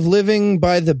idea of living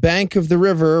by the bank of the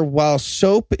river while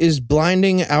soap is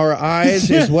blinding our eyes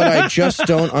is what I just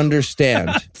don't understand.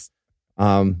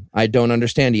 I don't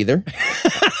understand either.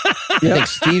 I think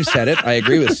Steve said it. I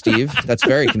agree with Steve. That's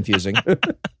very confusing.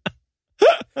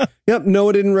 Yep,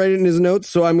 Noah didn't write it in his notes,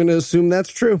 so I'm going to assume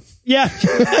that's true. Yeah.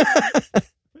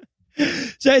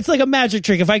 So it's like a magic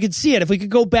trick. If I could see it, if we could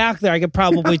go back there, I could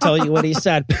probably tell you what he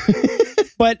said.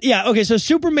 But yeah, okay, so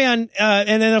Superman,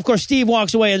 and then of course Steve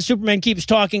walks away and Superman keeps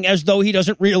talking as though he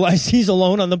doesn't realize he's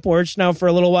alone on the porch now for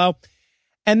a little while.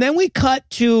 And then we cut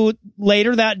to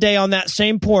later that day on that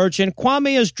same porch and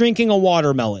Kwame is drinking a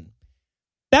watermelon.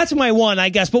 That's my one, I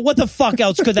guess. But what the fuck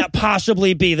else could that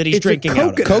possibly be that he's drinking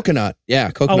out of? Coconut. Yeah,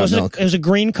 coconut milk. It was a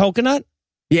green coconut?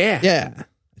 Yeah. Yeah,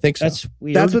 I think so. That's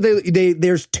weird. That's what they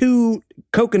there's two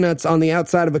coconuts on the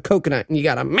outside of a coconut, and you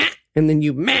got to and then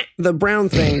you the brown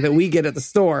thing that we get at the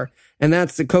store, and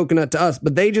that's the coconut to us.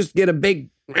 But they just get a big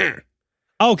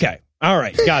Okay. All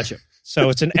right. Gotcha. So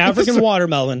it's an African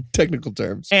watermelon. Technical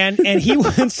terms. And he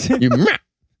wants...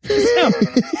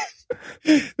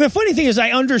 The funny thing is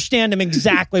I understand him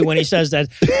exactly when he says that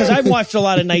because I've watched a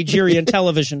lot of Nigerian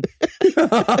television.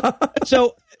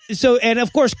 So and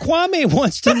of course Kwame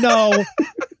wants to know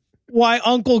why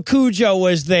Uncle Cujo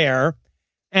was there.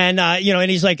 And,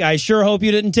 and he's like, I sure hope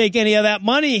you didn't take any of that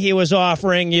money he was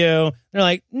offering you. They're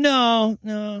like, no,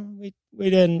 we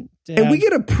didn't. Dad. And we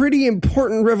get a pretty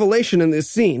important revelation in this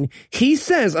scene. He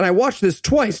says, and I watched this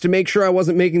twice to make sure I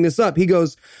wasn't making this up. He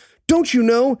goes, don't you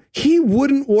know, he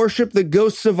wouldn't worship the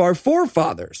ghosts of our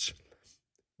forefathers.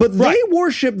 But they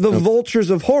worship the vultures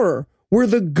of horror. Were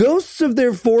the ghosts of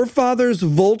their forefathers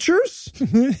vultures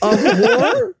of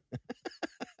horror?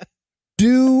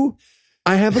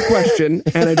 I have a question,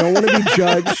 and I don't want to be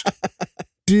judged.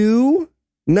 Do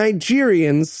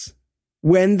Nigerians,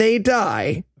 when they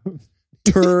die,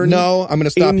 turn No, I'm going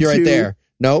to stop you right there.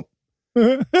 Nope.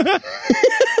 Yeah,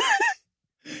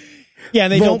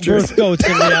 and they Vultures. don't birth goats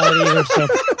in reality either. So.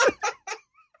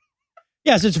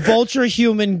 Yes, it's vulture,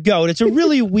 human, goat. It's a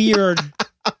really weird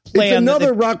plan. It's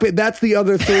another rock band. That's the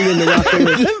other thing in the rock band.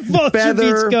 Vulture Feather,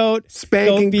 beats goat.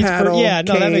 spanking Goat beats paddle, yeah,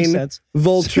 no, that makes cane, sense.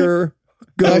 Vulture.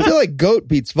 I feel like goat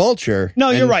beats vulture. No,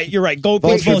 you're right. Goat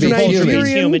beats Vulture vulture. beats Vulture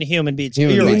human. beats human beats.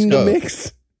 Human You're beats right. goat.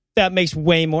 Mix. That makes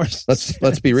way more sense.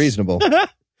 Let's be reasonable.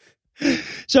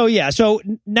 So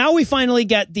now we finally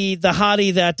get the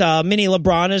hottie that Minnie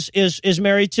LeBron is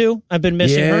married to. I've been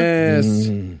missing her. Yes.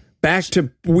 Back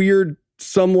to weird,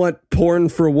 somewhat porn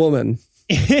for a woman.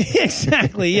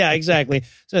 Exactly. Yeah, exactly.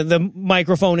 So the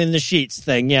microphone in the sheets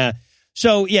thing. Yeah.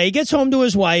 So he gets home to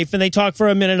his wife and they talk for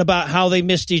a minute about how they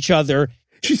missed each other.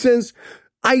 She says,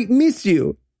 I miss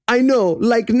you. I know.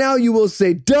 Like now you will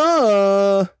say,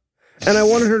 duh. And I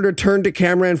wanted her to turn to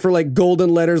camera and for like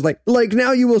golden letters, like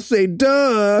now you will say,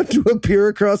 duh, to appear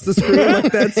across the screen.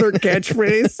 Like that's her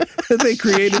catchphrase that they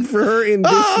created for her in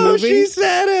this movie. She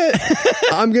said it.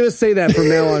 I'm going to say that from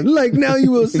now on. Like now you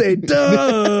will say,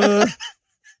 duh.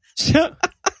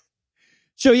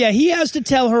 So he has to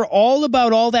tell her all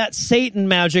about all that Satan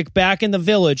magic back in the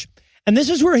village. And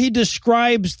this is where he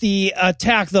describes the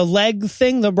attack, the leg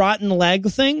thing, the rotten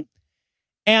leg thing.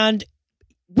 And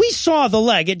we saw the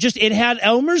leg. It had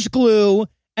Elmer's glue,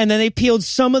 and then they peeled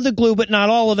some of the glue, but not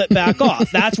all of it back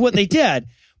off. That's what they did.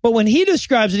 But when he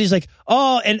describes it, he's like,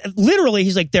 oh, and literally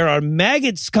he's like, there are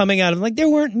maggots coming out of it. Like, there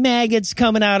weren't maggots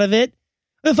coming out of it.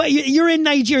 You're in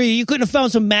Nigeria. You couldn't have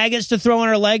found some maggots to throw on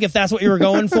her leg if that's what you were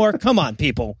going for. Come on,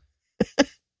 people.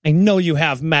 I know you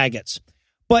have maggots.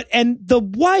 And the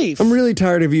wife. I'm really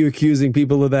tired of you accusing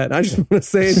people of that. I just want to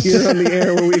say it here on the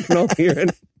air where we can all hear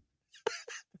it.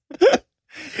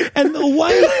 And the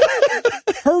wife,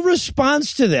 her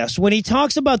response to this, when he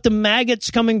talks about the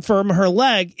maggots coming from her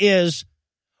leg, is,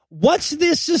 what's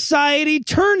this society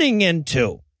turning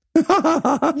into?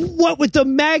 What with the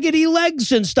maggoty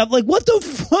legs and stuff? Like, what the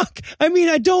fuck? I mean,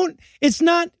 it's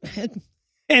not.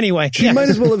 Anyway. She might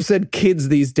as well have said kids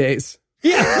these days.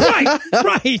 Yeah,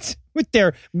 right. With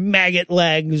their maggot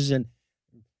legs and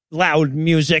loud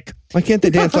music. Why can't they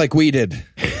dance like we did?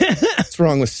 What's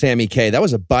wrong with Sammy K? That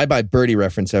was a Bye Bye Birdie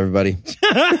reference, everybody.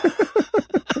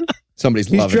 Somebody's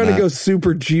He's loving trying that. to go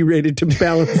super G-rated to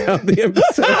balance out the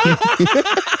episode.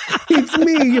 It's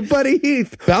me, your buddy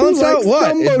Heath. Balance out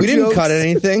what? Dumbo We didn't jokes. cut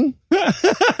anything.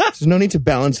 There's no need to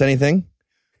balance anything.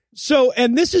 So,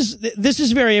 and this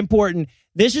is very important.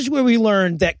 This is where we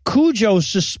learn that Cujo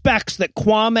suspects that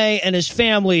Kwame and his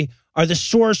family are the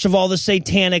source of all the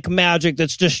satanic magic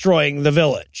that's destroying the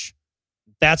village.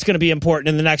 That's going to be important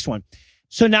in the next one.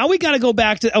 So now we got to go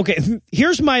back to, okay,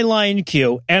 here's my line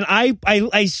cue. And I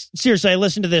seriously, I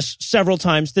listened to this several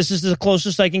times. This is the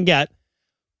closest I can get.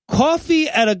 coffee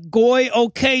at a goy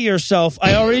okay yourself.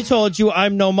 I already told you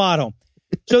I'm no model.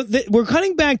 So we're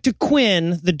cutting back to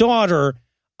Quinn, the daughter,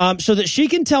 so that she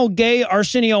can tell gay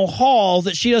Arsenio Hall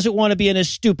that she doesn't want to be in his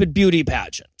stupid beauty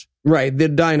pageant. Right, the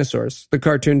dinosaurs, the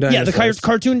cartoon dinosaurs. Yeah, the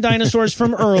cartoon dinosaurs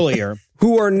from earlier.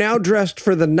 Who are now dressed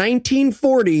for the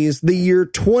 1940s, the year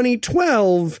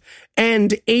 2012,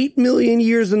 and 8 million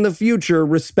years in the future,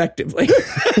 respectively.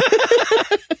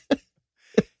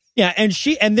 Yeah,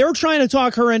 and they're trying to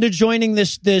talk her into joining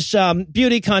this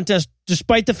beauty contest,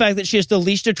 despite the fact that she is the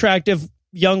least attractive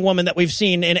young woman that we've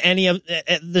seen in any of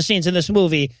the scenes in this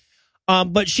movie.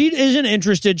 But she isn't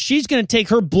interested. She's going to take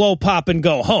her blow pop and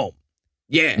go home.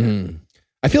 Yeah.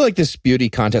 I feel like this beauty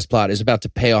contest plot is about to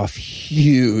pay off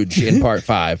huge in part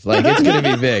 5. Like, it's going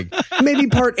to be big. Maybe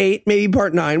part 8, maybe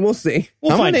part 9. We'll see.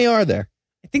 We'll How find many out. are there?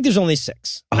 I think there's only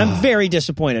 6. I'm very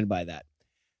disappointed by that.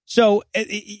 So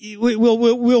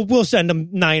we'll send them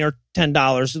 $9 or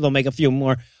 $10. They'll make a few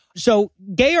more. So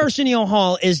gay Arsenio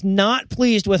Hall is not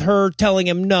pleased with her telling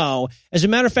him no. As a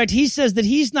matter of fact, he says that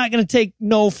he's not going to take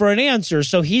no for an answer.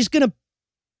 So he's going to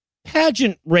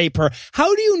pageant rape her.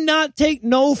 How do you not take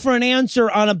no for an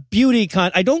answer on a beauty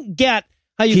con? I don't get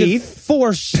how you can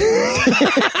force.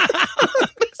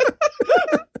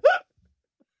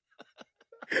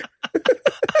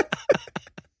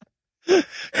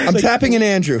 I'm tapping in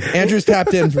Andrew. Andrew's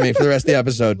tapped in for me for the rest of the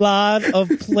episode. A lot of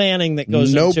planning that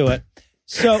goes into it.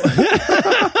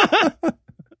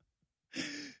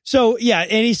 So yeah,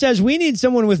 and he says, we need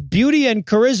someone with beauty and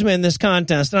charisma in this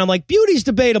contest. And I'm like, beauty's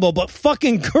debatable, but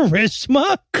fucking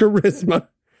charisma? Charisma.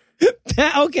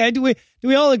 Okay, do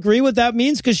we all agree what that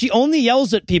means? Because she only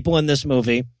yells at people in this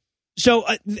movie. So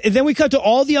then we cut to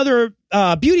all the other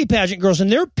beauty pageant girls, and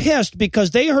they're pissed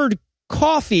because they heard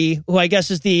Coffee, who I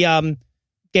guess is the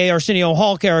gay Arsenio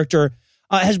Hall character,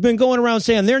 has been going around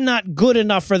saying they're not good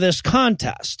enough for this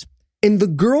contest. And the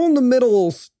girl in the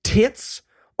middle's tits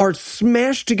are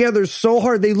smashed together so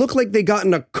hard they look like they got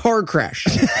in a car crash.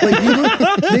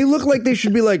 Like they look like they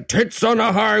should be like tits on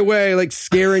a highway, like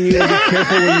scaring you to be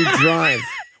careful when you drive.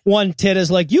 One tit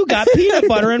is like, you got peanut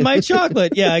butter in my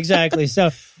chocolate. Yeah, exactly. So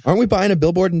aren't we buying a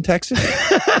billboard in Texas?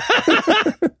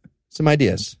 Some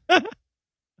ideas.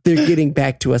 They're getting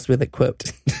back to us with a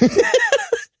quote.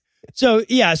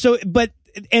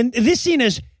 And this scene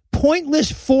is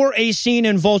pointless for a scene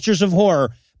in Vultures of Horror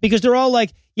because they're all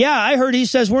like, yeah, I heard he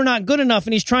says we're not good enough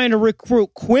and he's trying to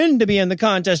recruit Quinn to be in the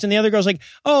contest. And the other girl's like,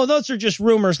 oh, those are just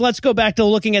rumors. Let's go back to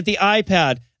looking at the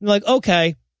iPad. And like,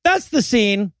 okay, that's the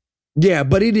scene. Yeah,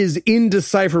 but it is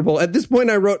indecipherable. At this point,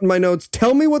 I wrote in my notes,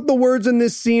 tell me what the words in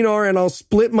this scene are and I'll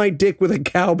split my dick with a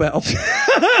cowbell.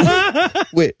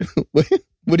 Wait, what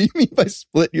do you mean by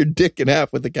split your dick in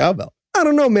half with a cowbell? I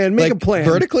don't know, man. Make a plan.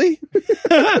 Vertically?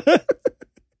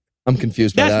 I'm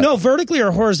confused by that. No, vertically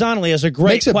or horizontally is a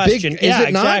great question. Is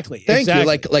it not? Exactly. Thank you.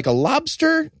 Like a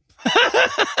lobster?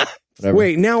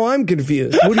 Wait, now I'm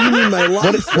confused. What do you mean by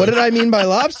lobster? What did I mean by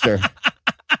lobster?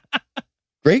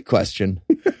 Great question.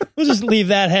 We'll just leave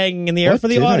that hanging in the air for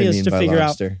the audience to figure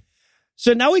out.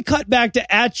 So now we cut back to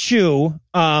Achu,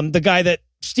 the guy that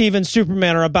Steve and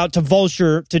Superman are about to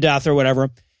vulture to death or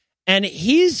whatever. And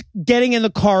he's getting in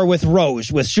the car with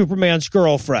Rose, with Superman's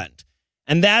girlfriend.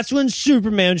 And that's when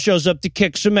Superman shows up to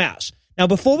kick some ass. Now,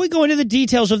 before we go into the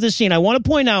details of this scene, I want to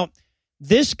point out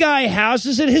this guy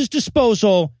houses at his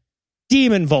disposal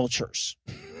demon vultures.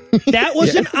 That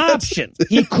was an option.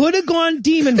 He could have gone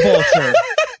demon vulture.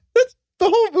 That's the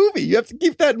whole movie. You have to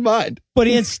keep that in mind. But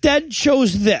he instead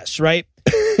chose this, right?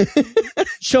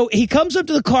 So he comes up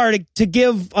to the car to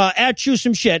give Achu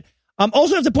some shit.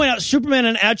 Also have to point out, Superman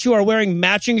and Achu are wearing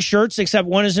matching shirts, except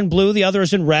one is in blue, the other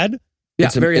is in red. Yeah,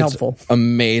 it's very helpful.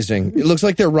 Amazing. It looks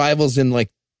like they're rivals in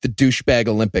like the douchebag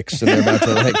Olympics, and they're about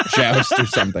to like joust or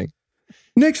something.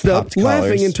 Next up, Popped laughing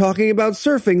collars. and talking about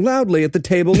surfing loudly at the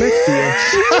table next to you.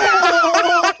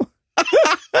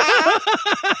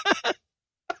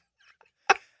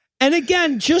 And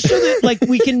again, just so that like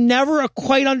we can never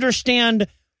quite understand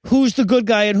who's the good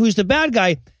guy and who's the bad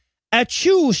guy,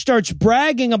 Achu starts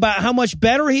bragging about how much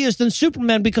better he is than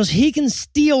Superman because he can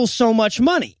steal so much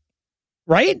money.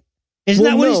 Right? Isn't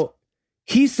that what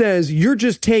he says, you're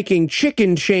just taking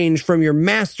chicken change from your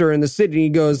master in the city. And he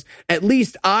goes, at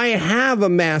least I have a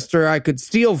master I could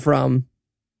steal from.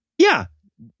 Yeah.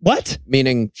 What?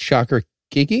 Meaning Shocker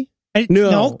Kiki?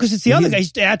 No, because it's the other guy,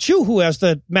 Achu, who has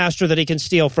the master that he can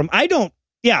steal from.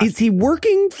 Is he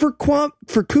working for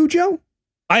Cujo?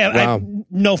 I have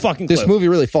no fucking clue. This movie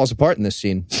really falls apart in this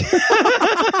scene.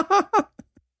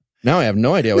 Now I have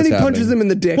no idea what's happening. Then he happening. punches him in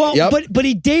the dick. Well, but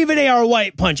he David A.R.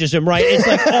 White punches him, right? It's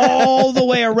like all the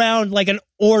way around like an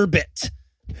orbit.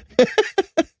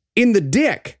 In the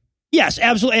dick. Yes,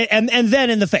 absolutely. And then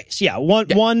in the face. Yeah.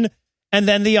 One and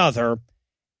then the other.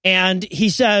 And he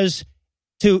says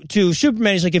to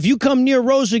Superman, he's like, if you come near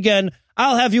Rose again,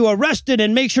 I'll have you arrested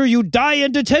and make sure you die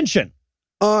in detention.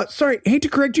 Sorry, hate to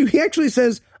correct you. He actually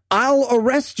says, I'll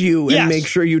arrest you and make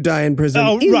sure you die in prison.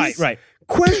 Oh, right.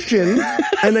 Question,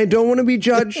 and I don't want to be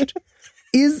judged.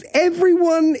 Is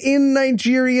everyone in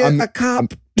Nigeria a cop?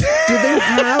 Do they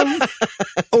have,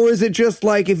 or is it just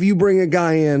like if you bring a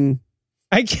guy in?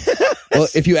 Well,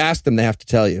 if you ask them, they have to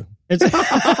tell you. I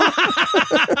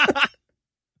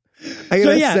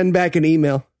gotta send back an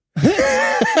email.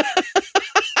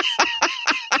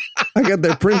 I got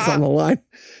their prince on the line.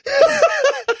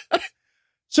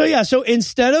 So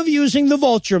instead of using the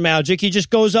vulture magic, he just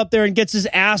goes up there and gets his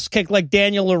ass kicked like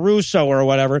Daniel LaRusso or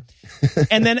whatever.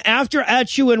 And then after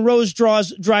Atchu and Rose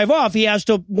drive off, he has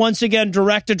to once again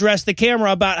direct address the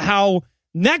camera about how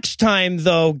next time,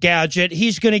 though, Gadget,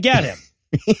 he's going to get him.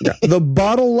 The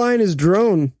bottle line is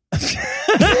drone.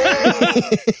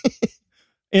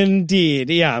 Indeed,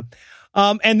 yeah.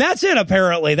 And that's it,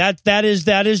 apparently. That is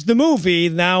the movie.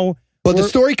 Now, but the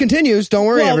story continues. Don't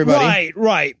worry, everybody.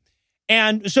 Right.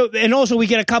 And also we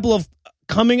get a couple of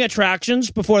coming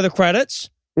attractions before the credits.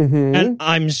 Mm-hmm. And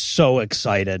I'm so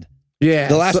excited. Yeah.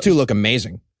 The last two look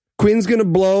amazing. Quinn's going to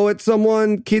blow at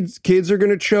someone. Kids are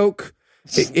going to choke.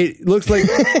 It looks like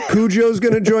Cujo's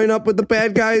going to join up with the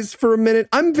bad guys for a minute.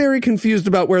 I'm very confused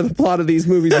about where the plot of these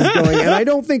movies is going. And I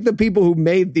don't think the people who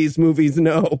made these movies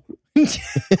know.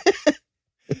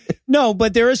 No,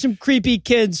 but there is some creepy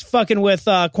kids fucking with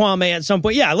Kwame at some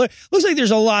point. Yeah, looks like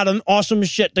there's a lot of awesome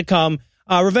shit to come.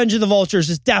 Revenge of the Vultures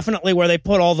is definitely where they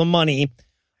put all the money.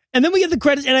 And then we get the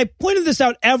credits, and I pointed this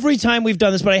out every time we've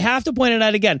done this, but I have to point it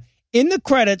out again. In the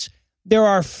credits, there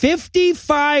are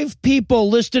 55 people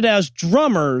listed as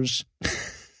drummers,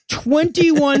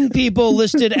 21 people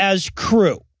listed as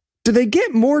crew. Do they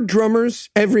get more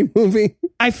drummers every movie?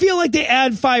 I feel like they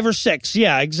add 5 or 6.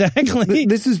 Yeah, exactly.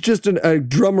 This is just a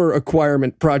drummer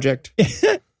acquirement project.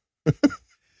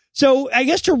 So I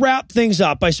guess to wrap things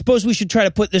up, I suppose we should try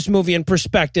to put this movie in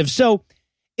perspective. So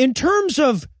in terms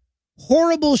of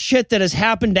horrible shit that has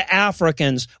happened to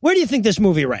Africans, where do you think this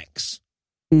movie ranks?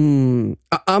 I'm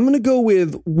going to go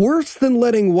with worse than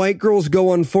letting white girls go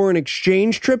on foreign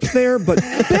exchange trips there, but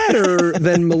better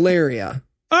than malaria.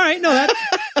 All right, no,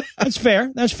 that's fair.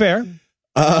 That's fair.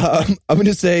 I'm going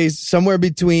to say somewhere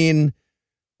between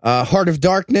Heart of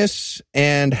Darkness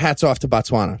and Hats Off to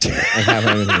Botswana. I have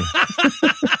anything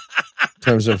in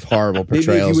terms of horrible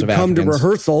portrayals of Africans. Come to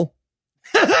rehearsal.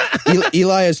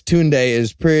 Elias Tunde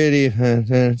is pretty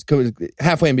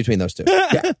halfway in between those two.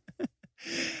 Yeah.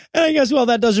 And I guess, well,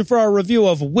 that does it for our review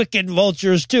of Wicked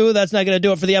Vultures 2. That's not going to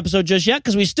do it for the episode just yet,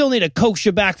 because we still need to coax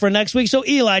you back for next week. So,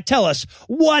 Eli, tell us,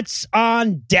 what's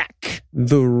on deck?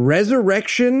 The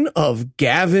resurrection of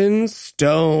Gavin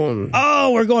Stone.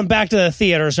 Oh, we're going back to the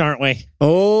theaters, aren't we?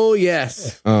 Oh,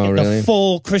 yes. Oh, really? The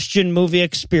full Christian movie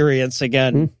experience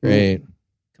again. Mm-hmm. Great.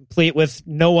 Complete with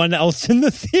no one else in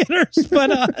the theaters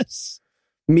but us.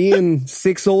 Me and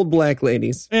 6 old black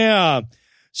ladies. Yeah.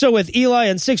 So with Eli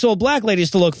and 6 old black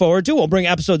ladies to look forward to, we'll bring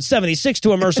episode 76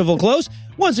 to a merciful close.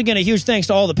 Once again, a huge thanks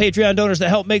to all the Patreon donors that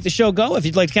help make the show go. If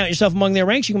you'd like to count yourself among their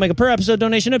ranks, you can make a per-episode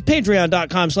donation at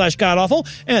patreon.com/godawful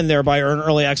and thereby earn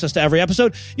early access to every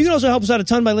episode. You can also help us out a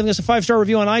ton by leaving us a 5-star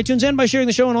review on iTunes and by sharing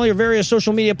the show on all your various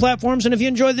social media platforms. And if you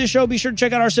enjoyed this show, be sure to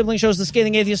check out our sibling shows, The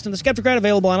Scathing Atheist and The Skeptocrat,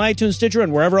 available on iTunes, Stitcher,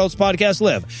 and wherever else podcasts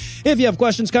live. If you have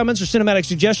questions, comments, or cinematic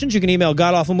suggestions, you can email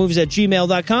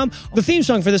godawfulmovies@gmail.com. The theme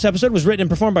song for this episode was written and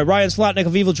performed by Ryan Slotnick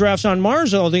of Evil Giraffes on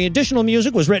Mars. All the additional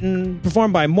music was written and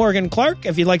performed by Morgan Clark.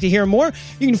 If you'd like to hear more,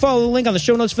 you can follow the link on the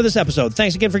show notes for this episode.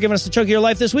 Thanks again for giving us the chunk of your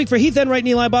life this week. For Heath Enright and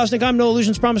Eli Bosnick, I'm No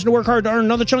Illusions, promising to work hard to earn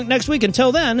another chunk next week.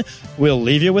 Until then, we'll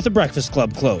leave you with the Breakfast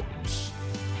Club close.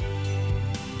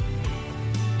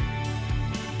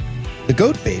 The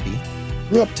Goat Baby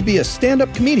grew up to be a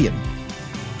stand-up comedian.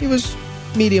 He was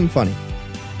medium funny.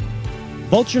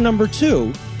 Vulture number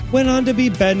 2 went on to be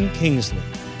Ben Kingsley.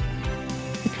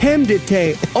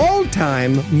 Hemdite,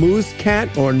 all-time moose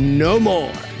cat or no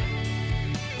more.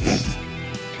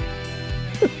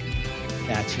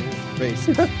 Gotcha.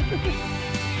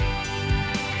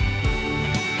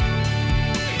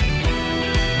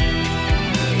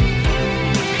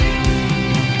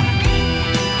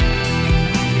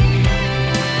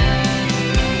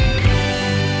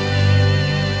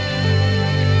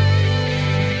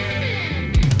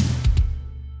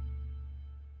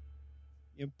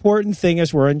 The important thing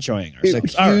is we're enjoying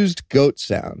ourselves. Accused goat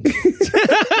sound.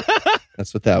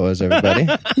 That's what that was, everybody.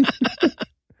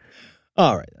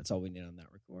 All right, that's all we need on that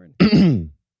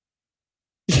recording.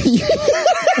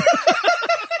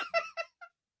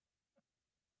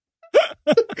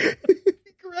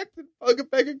 Corrected. Pug a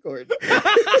pegacord.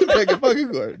 Peg a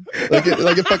pegacord.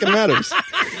 Like it fucking matters.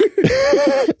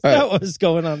 That was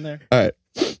going on there. All right.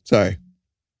 Sorry.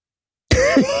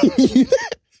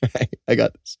 All right, I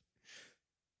got this.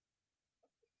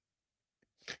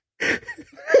 You're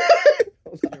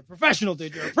a professional,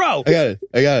 dude. You're a pro. I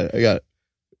got it.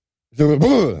 So,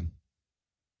 boom.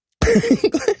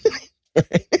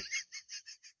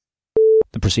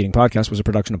 The preceding podcast was a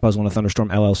production of Puzzle and a Thunderstorm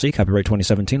LLC. Copyright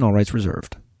 2017. All rights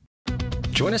reserved.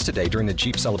 Join us today during the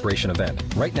Jeep Celebration event.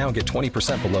 Right now, get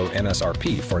 20% below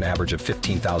MSRP for an average of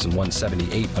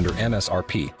 $15,178 under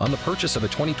MSRP on the purchase of a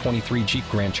 2023 Jeep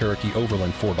Grand Cherokee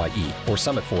Overland 4xE or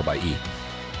Summit 4xE.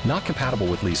 Not compatible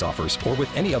with lease offers or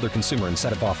with any other consumer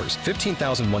incentive offers.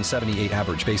 $15,178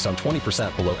 average based on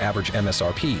 20% below average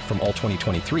MSRP from all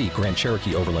 2023 Grand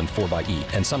Cherokee Overland 4xE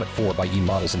and Summit 4xE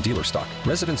models in dealer stock.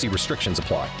 Residency restrictions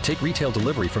apply. Take retail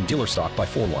delivery from dealer stock by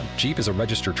 4/1. Jeep is a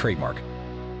registered trademark.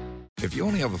 If you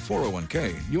only have a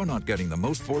 401k, you're not getting the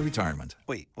most for retirement.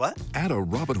 Wait, what? Add a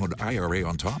Robinhood IRA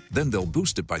on top, then they'll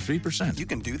boost it by 3%. You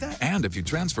can do that? And if you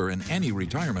transfer in any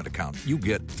retirement account, you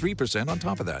get 3% on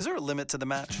top of that. Is there a limit to the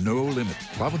match? No limit.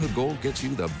 Robinhood Gold gets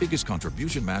you the biggest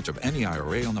contribution match of any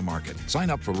IRA on the market. Sign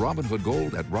up for Robinhood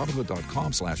Gold at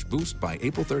Robinhood.com/boost by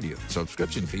April 30th.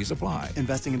 Subscription fees apply.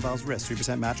 Investing involves risk.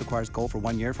 3% match requires gold for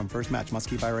 1 year from first match. Must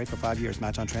keep IRA for 5 years.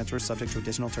 Match on transfers subject to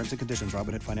additional terms and conditions.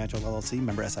 Robinhood Financial LLC,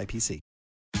 member SIPC.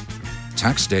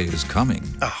 Tax day is coming.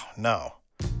 Oh, no.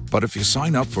 But if you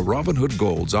sign up for Robinhood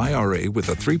Gold's IRA with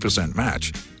a 3%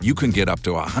 match, you can get up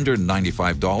to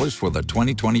 $195 for the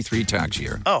 2023 tax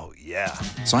year. Oh, yeah.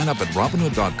 Sign up at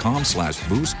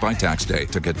Robinhood.com/boost by tax day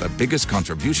to get the biggest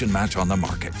contribution match on the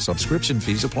market. Subscription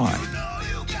fees apply.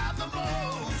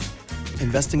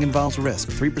 Investing involves risk.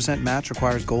 3% match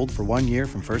requires gold for 1 year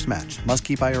from first match. Must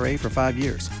keep IRA for 5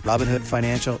 years. Robinhood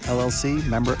Financial LLC,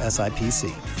 member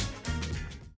SIPC.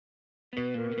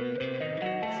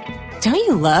 Don't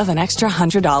you love an extra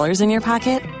 $100 in your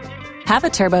pocket? Have a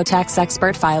TurboTax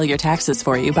expert file your taxes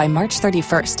for you by March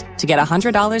 31st to get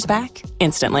 $100 back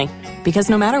instantly. Because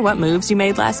no matter what moves you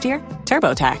made last year,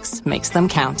 TurboTax makes them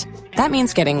count. That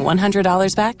means getting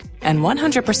 $100 back and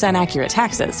 100% accurate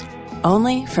taxes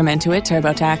only from Intuit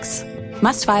TurboTax.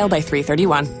 Must file by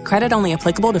 3/31. Credit only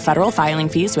applicable to federal filing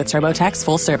fees with TurboTax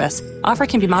full service. Offer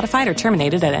can be modified or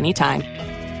terminated at any time.